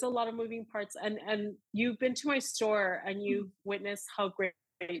is. It is a lot of moving parts, and you've been to my store and Mhm. you've witnessed how great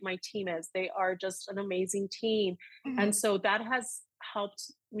my team is. They are just an amazing team. Mhm. And so that has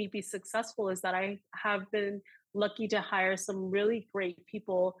helped me be successful, is that I have been lucky to hire some really great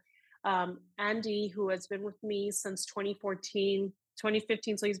people. Andy, who has been with me since 2014,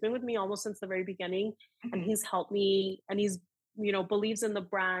 2015, so he's been with me almost since the very beginning, and Mhm. he's helped me, and he's believes in the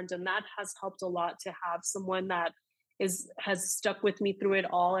brand, and that has helped a lot to have someone that has stuck with me through it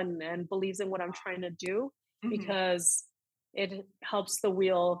all, and believes in what I'm trying to do, Mhm. because it helps the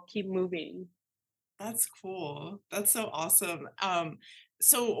wheel keep moving. That's cool. That's so awesome.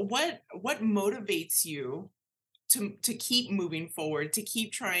 So what motivates you to keep moving forward, to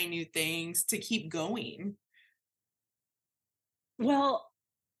keep trying new things, to keep going? Well,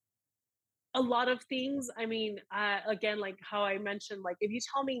 a lot of things. I mean, again, like how I mentioned, like if you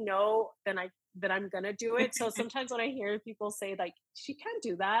tell me no, then I'm gonna do it. So sometimes when I hear people say like she can't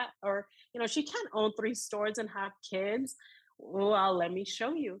do that, or she can't own 3 stores and have kids, well, let me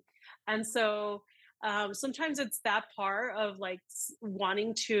show you. And so sometimes it's that part of like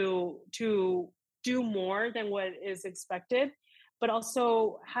wanting to do more than what is expected, but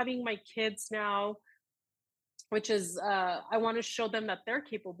also having my kids now, which is I want to show them that they're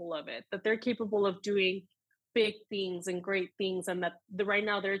capable of it, that they're capable of doing big things and great things, and that right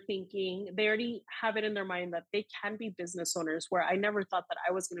now they're thinking they already have it in their mind that they can be business owners. Where I never thought that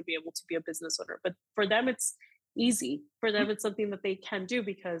I was going to be able to be a business owner, but for them it's easy. For them it's something that they can do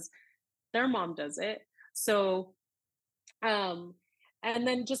because their mom does it. So um and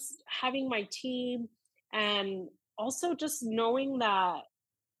then just having my team, and also just knowing that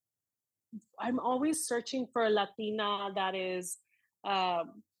I'm always searching for a Latina that is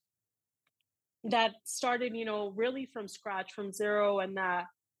um, that started, really from scratch, from zero, and that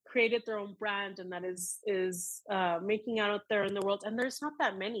created their own brand, and that is making out there in the world. And there's not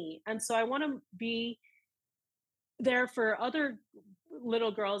that many, and so I want to be there for other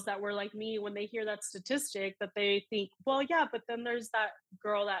little girls that were like me when they hear that statistic, that they think, well, yeah, but then there's that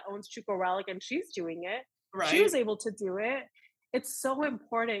girl that owns Chuco Relic and she's doing it. She Right? was able to do it. It's so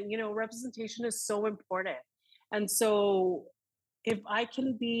important. Representation is so important. And so if I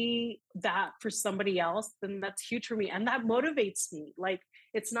can be that for somebody else, then that's huge for me. And that motivates me. Like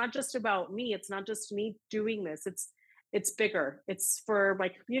it's not just about me. It's not just me doing this. It's bigger. It's for my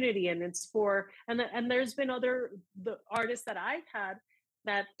community, and it's for and there's been other the artists that I've had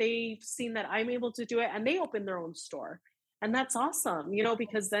that they've seen that I'm able to do it, and they open their own store. And that's awesome,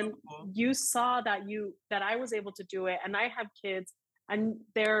 because So then cool. you saw that I was able to do it, and I have kids and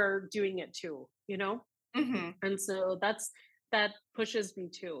they're doing it too. Mhm. And so that pushes me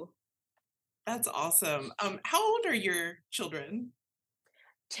too. That's awesome. How old are your children?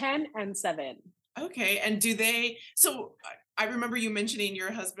 10 and 7. Okay, and do they so I remember you mentioning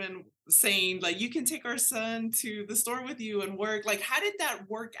your husband saying, like, "You can take our son to the store with you and work." Like, how did that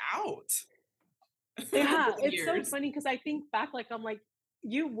work out over Yeah, the it's so years? funny because I think back, like, I'm like,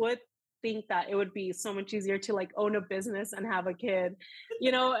 you would think that it would be so much easier to like own a business and have a kid,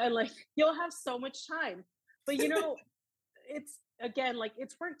 and like you'll have so much time. But it's again, like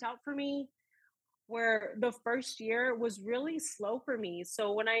it's worked out for me where the first year was really slow for me.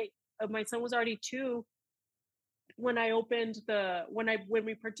 So my son was already 2 when I opened the when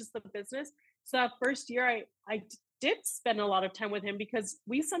we purchased the business. So that first year did spend a lot of time with him because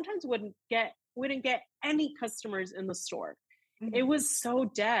we sometimes wouldn't get any customers in the store. It Mhm. was so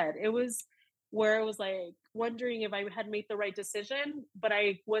dead. It was where it was like wondering if I had made the right decision, but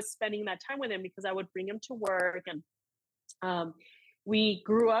I was spending that time with him because I would bring him to work, and um, we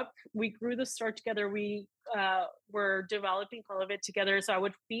grew the store together. We were developing all of it together. So I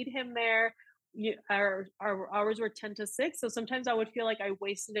would feed him there. Our hours were 10 to 6. So sometimes I would feel like I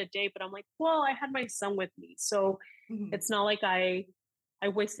wasted a day, but I'm like, well, I had my son with me. So Mhm. it's not like I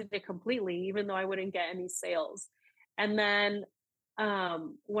wasted it completely, even though I wouldn't get any sales. And then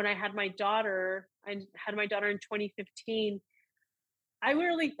when I had my daughter in 2015. I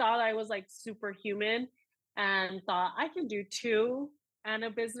really thought I was like superhuman and thought I can do 2 and a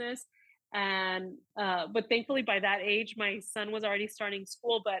business. And but thankfully by that age my son was already starting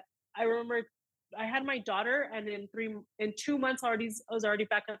school. But I remember I had my daughter, and in 2 months I was already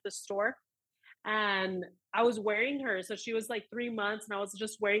back at the store, and I was wearing her. So she was like 3 months, and I was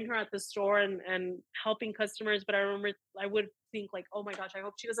just wearing her at the store and helping customers. But I remember I would think like, oh my gosh, I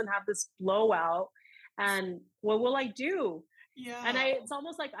hope she doesn't have this blowout. And what will I do? And Yeah. it's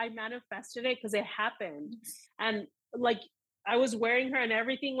almost like I manifested it because it happened. And like I was wearing her and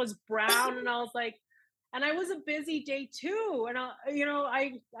everything was brown, and I was like, and I was a busy day too. And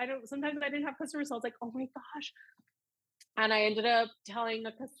I don't, sometimes I didn't have customers. So I was like, oh my gosh. And I ended up telling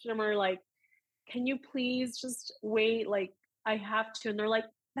a customer, like, can you please just wait? Like, I have to. And they're like,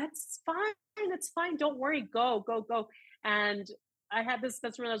 that's fine. It's fine. Don't worry. Go, go, go. And I had this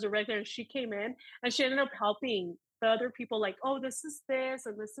customer that was a regular, and she came in and she ended up helping the other people, like, oh, this is this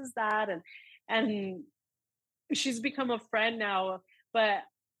and this is that. And she's become a friend now. But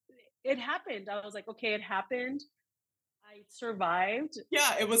it happened. I was like, okay, it happened. I survived.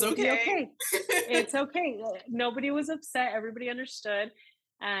 Yeah, it was It'll be okay. okay. It's okay. Nobody was upset. Everybody understood,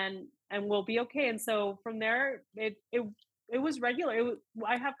 and we'll be okay. And so from there, it was regular.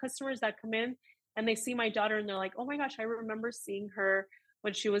 I have customers that come in. and they see my daughter and they're like, oh my gosh, I remember seeing her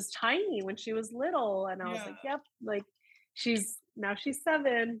when she was tiny, when she was little. And I was Yeah. like, yep, like she's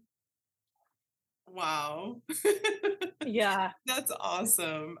 7. Wow. Yeah. That's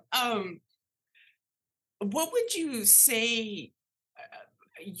awesome. What would you say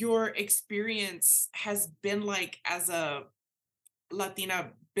your experience has been like as a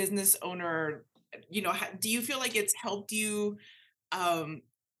Latina business owner? Do you feel like it's helped you um,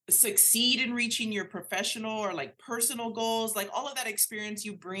 succeed in reaching your professional or like personal goals? Like all of that experience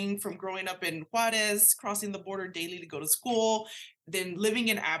you bring from growing up in Juarez, crossing the border daily to go to school, then living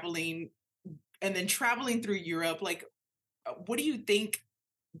in Abilene, and then traveling through Europe. Like, what do you think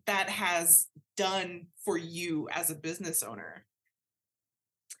that has done for you as a business owner?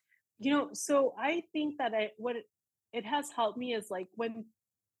 So I think that it has helped me is like when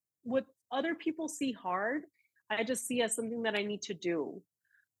what other people see hard, I just see as something that I need to do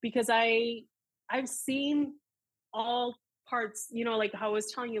because I've seen all parts, like how I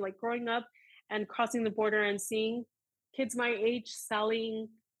was telling you, like growing up and crossing the border and seeing kids my age selling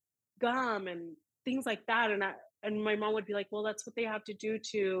gum and things like that. And my mom would be like, well, that's what they have to do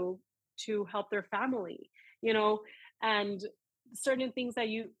to help their family, you know, and certain things that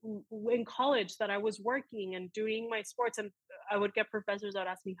in college that I was working and doing my sports, and I would get professors that would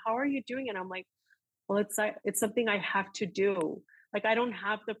ask me, how are you doing? And I'm like, well, it's something I have to do. Like I don't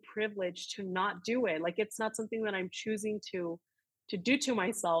have the privilege to not do it. Like it's not something that I'm choosing to do to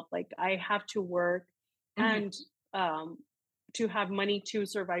myself. Like I have to work Mhm. and um to have money to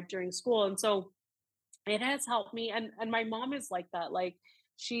survive during school. And so it has helped me. And my mom is like that. Like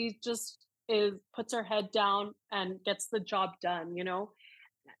she just is puts her head down and gets the job done,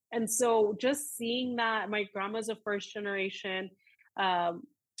 and so just seeing that my grandma's a first generation um,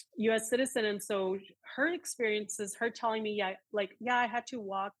 US citizen. And so her experiences, her telling me, yeah, like, yeah, I had to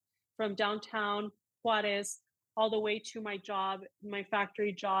walk from downtown Juarez all the way to my job, my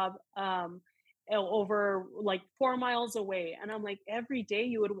factory job, over like 4 miles away. And I'm like, every day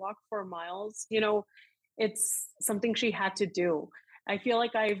you would walk 4 miles, it's something she had to do. I feel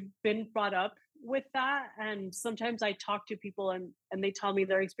like I've been brought up with that, and sometimes I talk to people and they tell me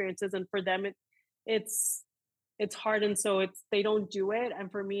their experiences, and for them it's it's hard, and so it's they don't do it,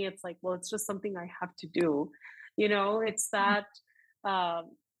 and for me it's like, well, it's just something I have to do. It's that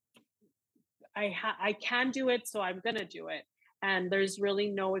um I can do it, so I'm gonna do it, and there's really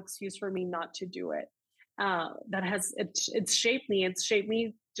no excuse for me not to do it. That has it's shaped me. It's shaped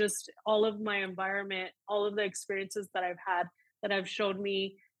me, just all of my environment, all of the experiences that I've had that have showed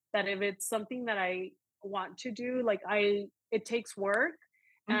me that if it's something that I want to do, like it takes work,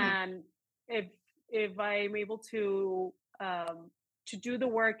 Mhm. and if I'm able um to do the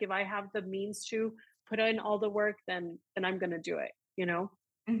work, if I have the means to put in all the work, then I'm gonna do it.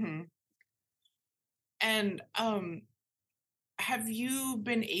 Mhm. And have you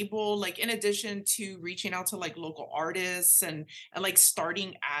been able, like, in addition to reaching out to like local artists and like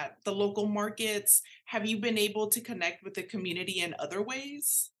starting at the local markets, have you been able to connect with the community in other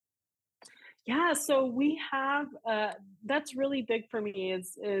ways? Yeah, so we have that's really big for me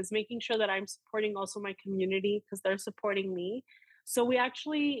is making sure that I'm supporting also my community because they're supporting me. So we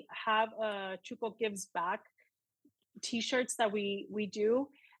actually have a Chuco Gives Back t-shirts that we do,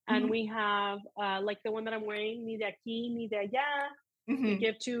 and Mhm. we have like the one that I'm wearing, ni de aquí ni de allá. We Mhm.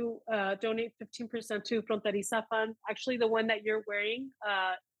 give to donate 15% to Fronteriza Fund. Actually, the one that you're wearing,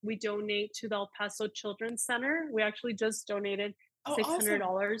 we donate to the El Paso Children's Center. We actually just donated Oh, awesome.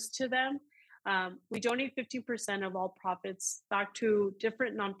 $600 to them. We donate 15% of all profits back to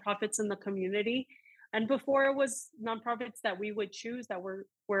different nonprofits in the community. And before it was nonprofits that we would choose that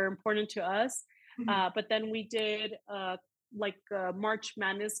were important to us. Mhm. But then we did like a March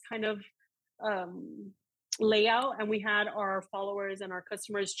Madness kind of um, layout, and we had our followers and our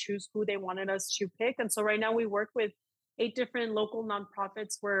customers choose who they wanted us to pick. And so right now we work with 8 different local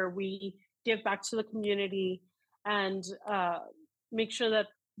nonprofits where we give back to the community and make sure that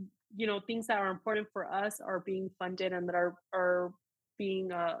things that are important for us are being funded and that are being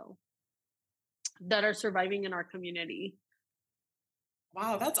that are surviving in our community.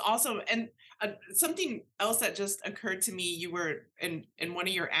 Wow, that's awesome. And something else that just occurred to me, you were in one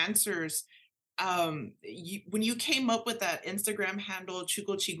of your answers. When you came up with that Instagram handle,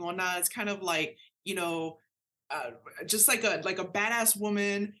 Chuco Chigona, it's kind of like, you know, uh, just like a badass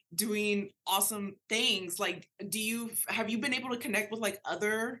woman doing awesome things. Like, have you been able to connect with like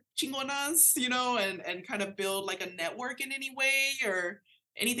other chingonas, and kind of build like a network in any way or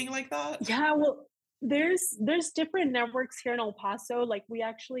anything like that? Yeah, well, there's different networks here in El Paso. Like we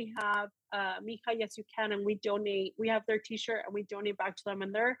actually have Mija Yes You Can, and we have their T-shirt and we donate back to them,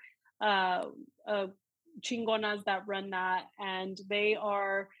 and they're uh, uh, chingonas that run that, and they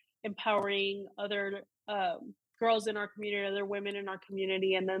are empowering other girls in our community, other women in our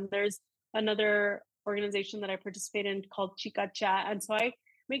community. And then there's another organization that I participate in called Chica Chat, and so I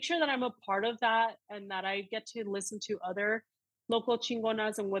make sure that I'm a part of that and that I get to listen to other local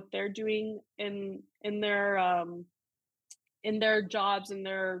chingonas and what they're doing in their jobs, in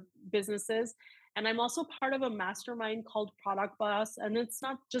their businesses. And I'm also part of a mastermind called Product Boss. And it's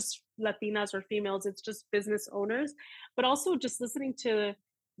not just Latinas or females, it's just business owners, but also just listening to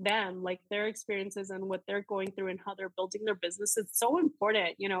them, like their experiences and what they're going through and how they're building their business. It's so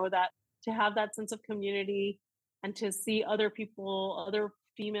important, that to have that sense of community and to see other people, other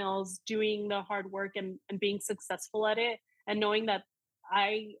females doing the hard work and being successful at it, and knowing that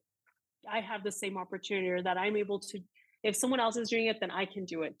I I have the same opportunity, or that I'm able to, if someone else is doing it, then I can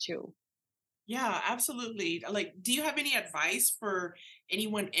do it too. Yeah, absolutely. Like, do you have any advice for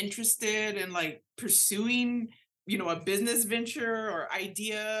anyone interested in like pursuing, a business venture or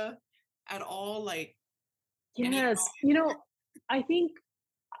idea at all? Like any Yes. I think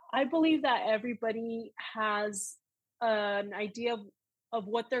I believe that everybody has an idea of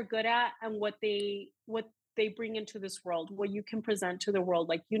what they're good at and what they bring into this world, what you can present to the world.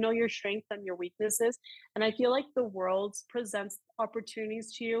 Like, your strengths and your weaknesses. And I feel like the world presents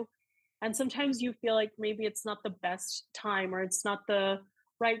opportunities to you. And sometimes you feel like maybe it's not the best time, or it's not the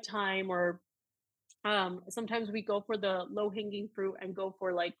right time, or sometimes we go for the low hanging fruit and go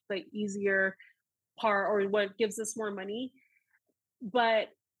for like the easier part, or what gives us more money. But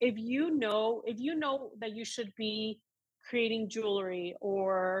if you know that you should be creating jewelry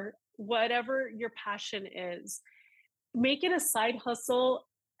or whatever your passion is, make it a side hustle,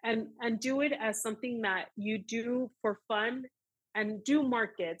 and do it as something that you do for fun, and do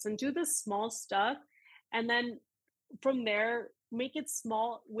markets and do the small stuff. And then from there, make it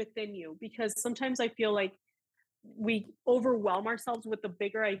small within you, because sometimes I feel like we overwhelm ourselves with the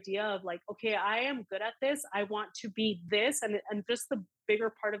bigger idea of like, okay, I am good at this, I want to be this, and just the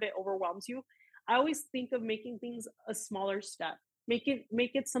bigger part of it overwhelms you. I always think of making things a smaller step. Make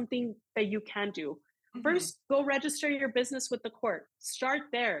it something that you can do. Mhm. First, go register your business with the court. Start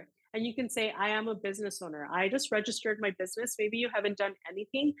there. And you can say, I am a business owner. I just registered my business. Maybe you haven't done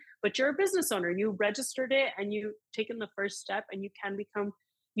anything, but you're a business owner. You registered it and you've taken the first step, and you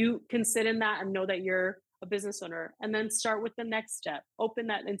can sit in that and know that you're a business owner. And then start with the next step. Open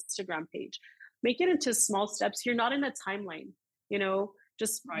that Instagram page. Make it into small steps. You're not in a timeline,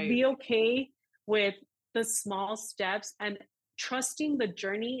 just Right. be okay with the small steps, and trusting the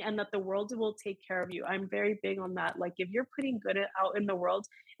journey, and that the world will take care of you. I'm very big on that. Like, if you're putting good out in the world,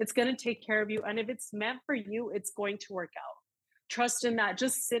 it's going to take care of you. And if it's meant for you, it's going to work out. Trust in that.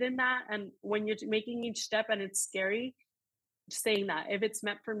 Just sit in that. And when you're making each step and it's scary, saying that if it's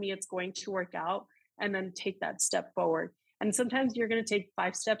meant for me, it's going to work out, and then take that step forward. And sometimes you're going to take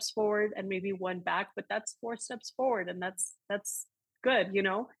 5 steps forward and maybe one back, but that's 4 steps forward, and that's good.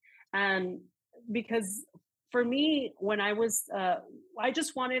 And because for me, when I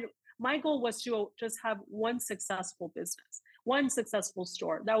just wanted, my goal was to just have one successful business, one successful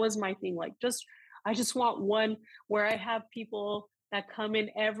store. That was my thing. Like, I just want one where I have people that come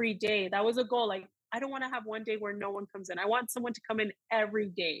in every day. That was a goal. Like, I don't want to have one day where no one comes in. I want someone to come in every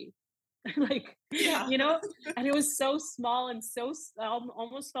day. Like, Yeah. you know, and it was so small and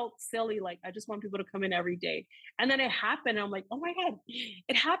almost felt silly. Like, I just want people to come in every day. And then it happened. I'm like, oh my God,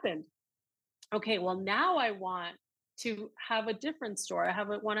 it happened. Okay, well, now I want to have a different store.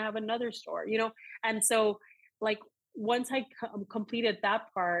 Want to have another store. And so, like, once I completed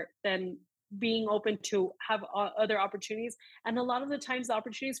that part, then being open to have other opportunities. And a lot of the times the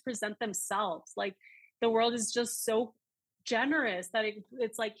opportunities present themselves. Like, the world is just so generous that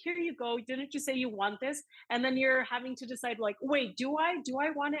it's like, here you go, didn't you say you want this? And then you're having to decide, like, wait, do I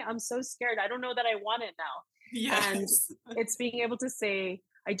want it? I'm so scared, I don't know that I want it now. And Yes. it's being able to say,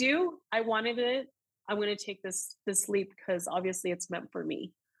 I do, I wanted it, I'm going to take this leap, because obviously it's meant for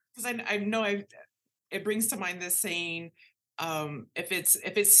me. Because I know it brings to mind this saying,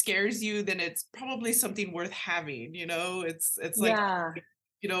 if it scares you, then it's probably something worth having. It's like, Yeah.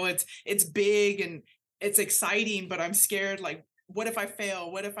 it's big and it's exciting, but I'm scared. Like, what if I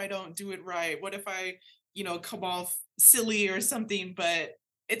fail? What if I don't do it right? What if I, come off silly or something? But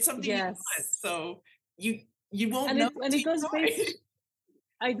it's something you want, Yes. so you you won't and know it and until it you goes try. based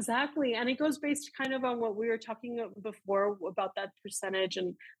Exactly. And it goes based kind of on what we were talking before about that percentage,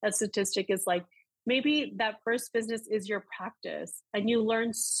 and that statistic is like, maybe that first business is your practice and you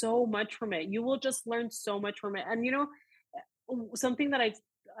learn so much from it. You will just learn so much from it. And something that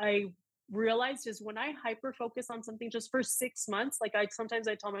I realized is when I hyper focus on something just for 6 months, like sometimes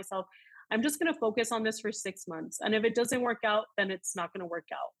I tell myself, I'm just going to focus on this for 6 months. And if it doesn't work out, then it's not going to work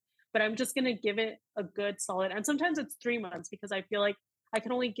out. But I'm just going to give it a good solid. And sometimes it's 3 months because I feel like I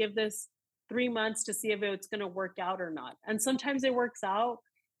can only give this 3 months to see if it's going to work out or not. And sometimes it works out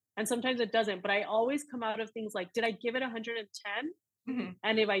and sometimes it doesn't. But I always come out of things like, did I give it 110? Mhm.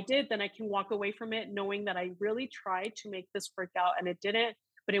 And if I did, then I can walk away from it knowing that I really tried to make this work out and it didn't,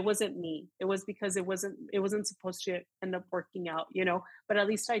 but it wasn't me. It was because it wasn't supposed to end up working out, but at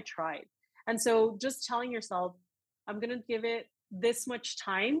least I tried. And so just telling yourself, I'm going to give it this much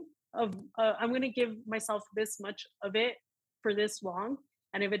time of I'm going to give myself this much of it for this long,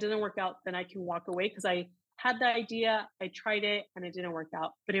 and if it doesn't work out, then I can walk away because I had the idea, I tried it and it didn't work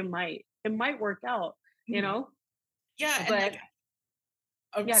out, but it might work out, you Mhm. know? Yeah, and But like,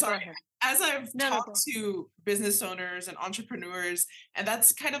 I'm yeah, go sorry. ahead. As I've No, no, talked go. to business owners and entrepreneurs, and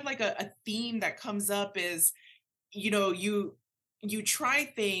that's kind of like a theme that comes up is, you try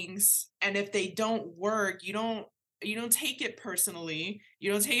things, and if they don't work, you don't take it personally.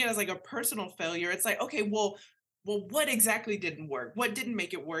 You don't take it as like a personal failure. It's like, okay, well, what exactly didn't work? What didn't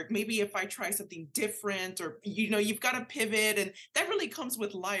make it work? Maybe if I try something different, or you've got to pivot, and that really comes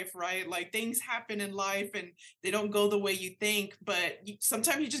with life, right? Like things happen in life, and they don't go the way you think, but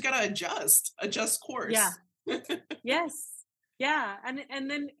sometimes you just got to adjust Yeah. course. Yes. Yeah. And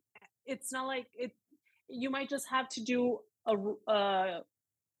then it's not like it you might just have to do a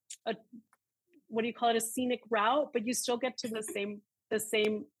what do you call it, a scenic route, but you still get to the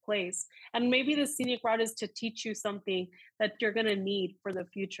same place. And maybe the scenic route is to teach you something that you're going to need for the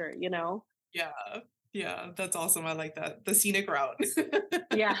future. Yeah. Yeah, that's awesome. I like that. The scenic route.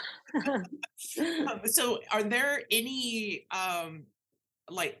 Yeah. So are there any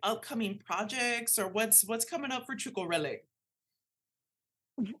like upcoming projects, or what's coming up for Chuco Relic?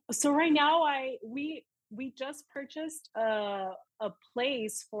 So right now we just purchased a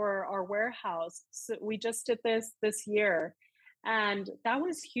place for our warehouse. So we just did this year. And that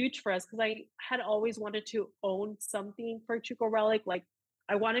was huge for us because I had always wanted to own something for Chuco Relic. Like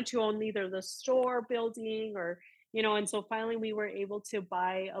I wanted to own either the store building or, and so finally we were able to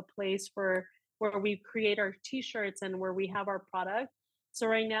buy a place for where we create our t-shirts and where we have our product. So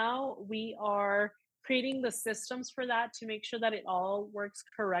right now we are creating the systems for that to make sure that it all works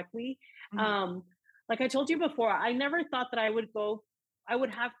correctly. Mhm. Um, like I told you before, I never thought that I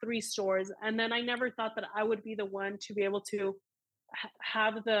would have 3 stores. And then I never thought that I would be the one to be able to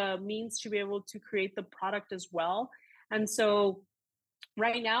have the means to be able to create the product as well. And so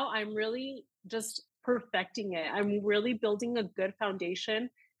right now, I'm really just perfecting it. I'm really building a good foundation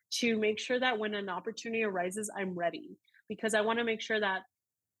to make sure that when an opportunity arises, I'm ready because I want to make sure that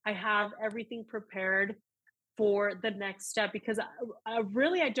I have everything prepared for the next step because I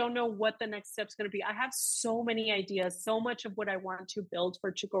don't know what the next step's going to be. I have so many ideas, so much of what I want to build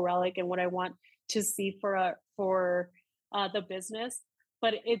for Chuco Relic and what I want to see for the business,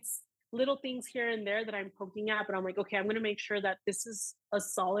 but it's little things here and there that I'm poking at. But I'm like, okay, I'm going to make sure that this is a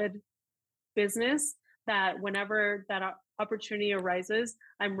solid business that whenever that opportunity arises,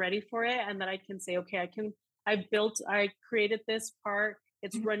 I'm ready for it, and that I can say, okay, I created this part,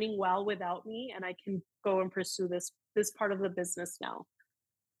 it's Mhm. running well without me, and I can go and pursue this part of the business now.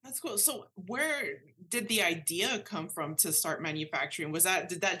 That's cool. So where did the idea come from to start manufacturing?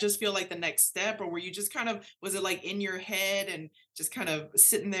 Did that just feel like the next step, or were you just kind of, was it like in your head and just kind of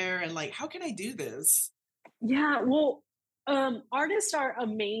sitting there and like, how can I do this? Yeah, well, artists are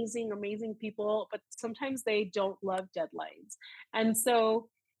amazing, amazing people, but sometimes they don't love deadlines. And so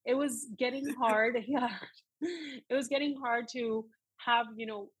it was getting hard. Yeah, it was getting hard to have,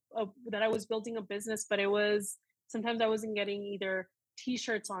 that I was building a business, but it was sometimes I wasn't getting either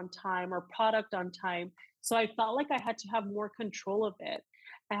t-shirts on time or product on time. So I felt like I had to have more control of it.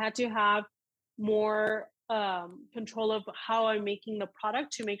 I had to have more control of how I'm making the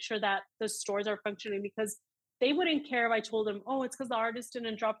product to make sure that the stores are functioning because they wouldn't care if I told them, oh, it's because the artist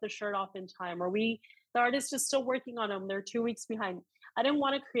didn't drop the shirt off in time, or the artist is still working on them. They're 2 weeks behind. I didn't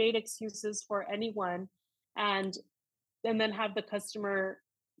want to create excuses for anyone and then have the customer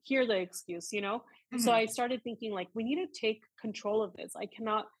hear the excuse. So Mhm. I started thinking like we need to take control of this.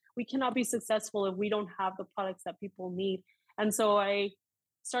 We cannot be successful if we don't have the products that people need. And so I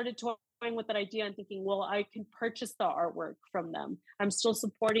started toying with that idea and thinking, well, I can purchase the artwork from them. I'm still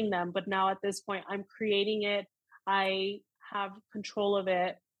supporting them, but now at this point I'm creating it. I have control of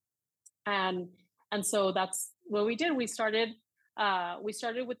it. And so that's what we did. We started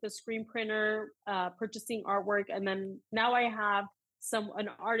with the screen printer, purchasing artwork, and then now I have an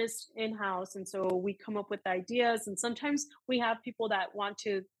artist in house, and so we come up with ideas. And sometimes we have people that want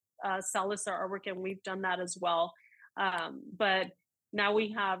to sell us our artwork, and we've done that as well. But now we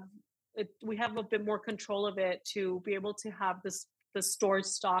have a bit more control of it to be able to have the store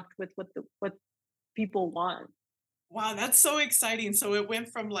stocked with what people want. Wow, that's so exciting. So it went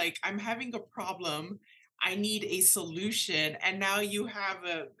from like, I'm having a problem, I need a solution, and now you have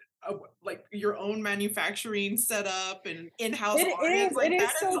a like your own manufacturing setup and in-house artists. It Like that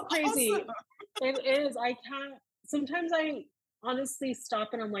is is so crazy. awesome. It is. I can't. Sometimes I honestly stop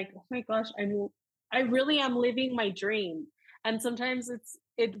and I'm like, oh my gosh, I really am living my dream. And sometimes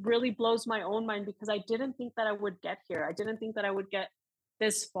it really blows my own mind because I didn't think that I would get here. I didn't think that I would get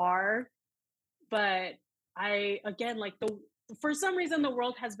this far. But I again like the for some reason the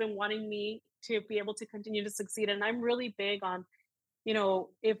world has been wanting me to be able to continue to succeed. And I'm really big on,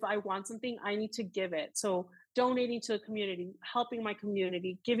 if I want something, I need to give it. So donating to the community, helping my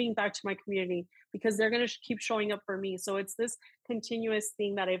community, giving back to my community, because they're going to keep showing up for me. So it's this continuous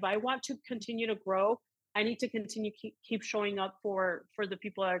thing that if I want to continue to grow, I need to continue keep showing up for the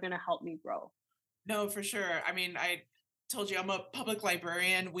people that are going to help me grow. No, for sure. I mean, I told you I'm a public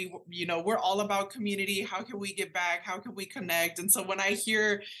librarian. We're all about community. How can we give back? How can we connect? And so when I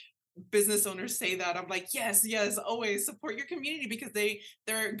hear business owners say that, I'm like, yes, yes, always support your community, because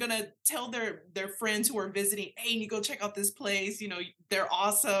they're gonna tell their friends who are visiting, hey, you go check out this place, they're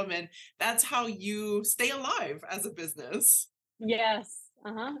awesome. And that's how you stay alive as a business. Yes.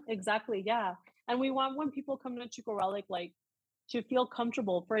 Uh-huh. Exactly. Yeah. And we want when people come to Chico Relic, like to feel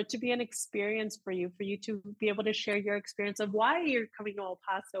comfortable, for it to be an experience for you to be able to share your experience of why you're coming to El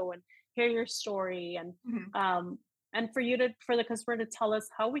Paso and hear your story, Mhm. and for the customer to tell us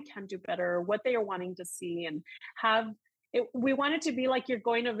how we can do better, what they are wanting to see, and have it. We want it to be like you're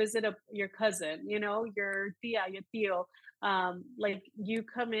going to visit your cousin, your tia, your tío. Like you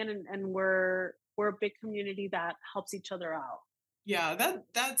come in and we're a big community that helps each other out. Yeah,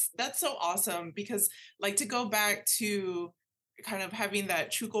 that's so awesome, because like to go back to kind of having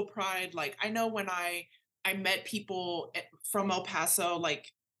that Chuco pride, like I know when I met people from El Paso,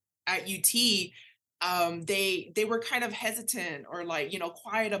 like at UT, they were kind of hesitant or like,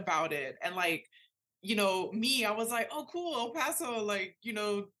 quiet about it. And like, me, I was like, oh cool, El Paso, like,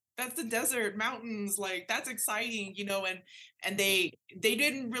 that's the desert mountains, like that's exciting, and they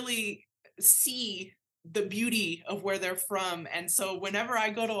didn't really see the beauty of where they're from. And so whenever I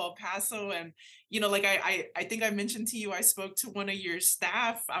go to El Paso, and like I think I mentioned to you, I spoke to one of your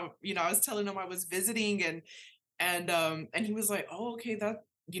staff. I was telling them I was visiting, and he was like, oh, okay, that,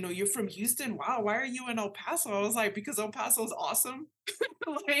 you're from Houston, wow, why are you in El Paso? I was like, because El Paso is awesome.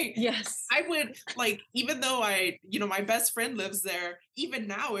 Like Yes. I would, like, even though my best friend lives there, even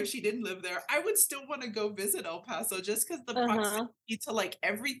now, if she didn't live there, I would still want to go visit El Paso, just because the Uh-huh. proximity to like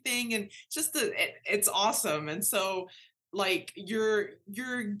everything, and just it's awesome. And so like you're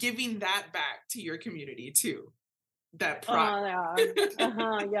giving that back to your community too, that pride. Oh yeah.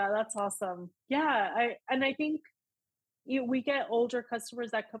 Uh-huh. Yeah, that's awesome. Yeah, I think we get older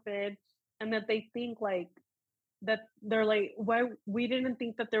customers that come in and that they think like that they're like, why we didn't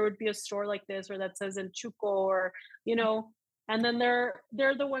think that there would be a store like this or that says in Chuco or you know, and then they're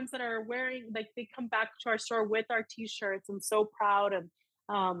the ones that are wearing, like they come back to our store with our t-shirts and so proud, and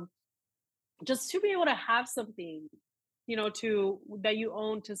um just to be able to have something, to that you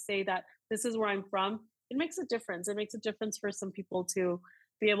own, to say that this is where I'm from, it makes a difference. It makes a difference for some people to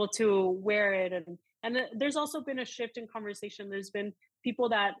be able to wear it. And there's also been a shift in conversation. There's been people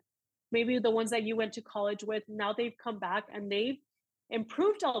that maybe the ones that you went to college with, now they've come back and they've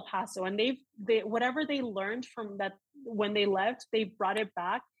improved El Paso, and they whatever they learned from that when they left, they've brought it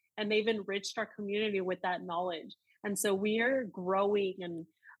back and they've enriched our community with that knowledge. And so we are growing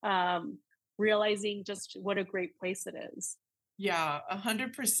and realizing just what a great place it is. Yeah,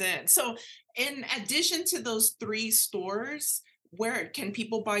 100%. So, in addition to those three stores, where can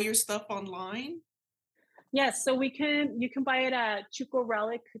people buy your stuff online? Yes, so you can buy it at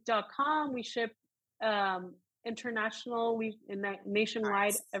chucorelic.com. We ship international,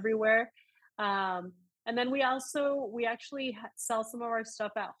 nationwide Nice. everywhere. And then we actually sell some of our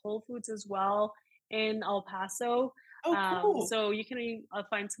stuff at Whole Foods as well in El Paso. Oh, cool. So you can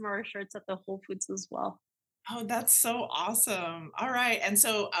find some of our shirts at the Whole Foods as well. Oh, that's so awesome. All right. And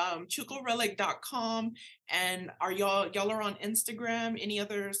so chucorelic.com, and are y'all are on Instagram, any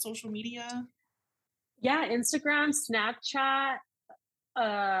other social media? Yeah, Instagram, Snapchat,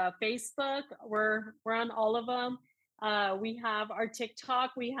 Facebook. We're on all of them. We have our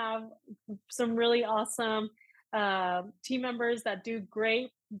TikTok. We have some really awesome team members that do great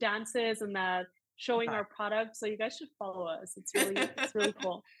dances and that showing our product. So you guys should follow us. It's really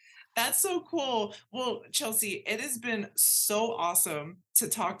cool. That's so cool. Well, Chelsea, it has been so awesome to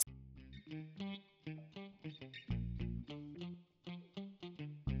talk to.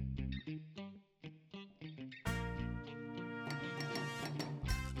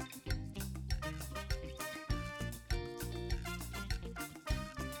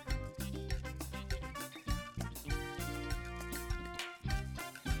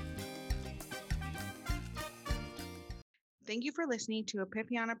 Thank you for listening to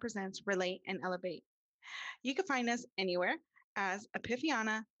Epiphiana Presents Relate and Elevate. You can find us anywhere as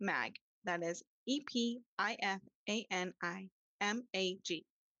Epiphiana Mag. That is EPIFANIMAG.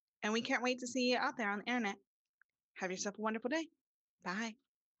 And we can't wait to see you out there on the internet. Have yourself a wonderful day. Bye.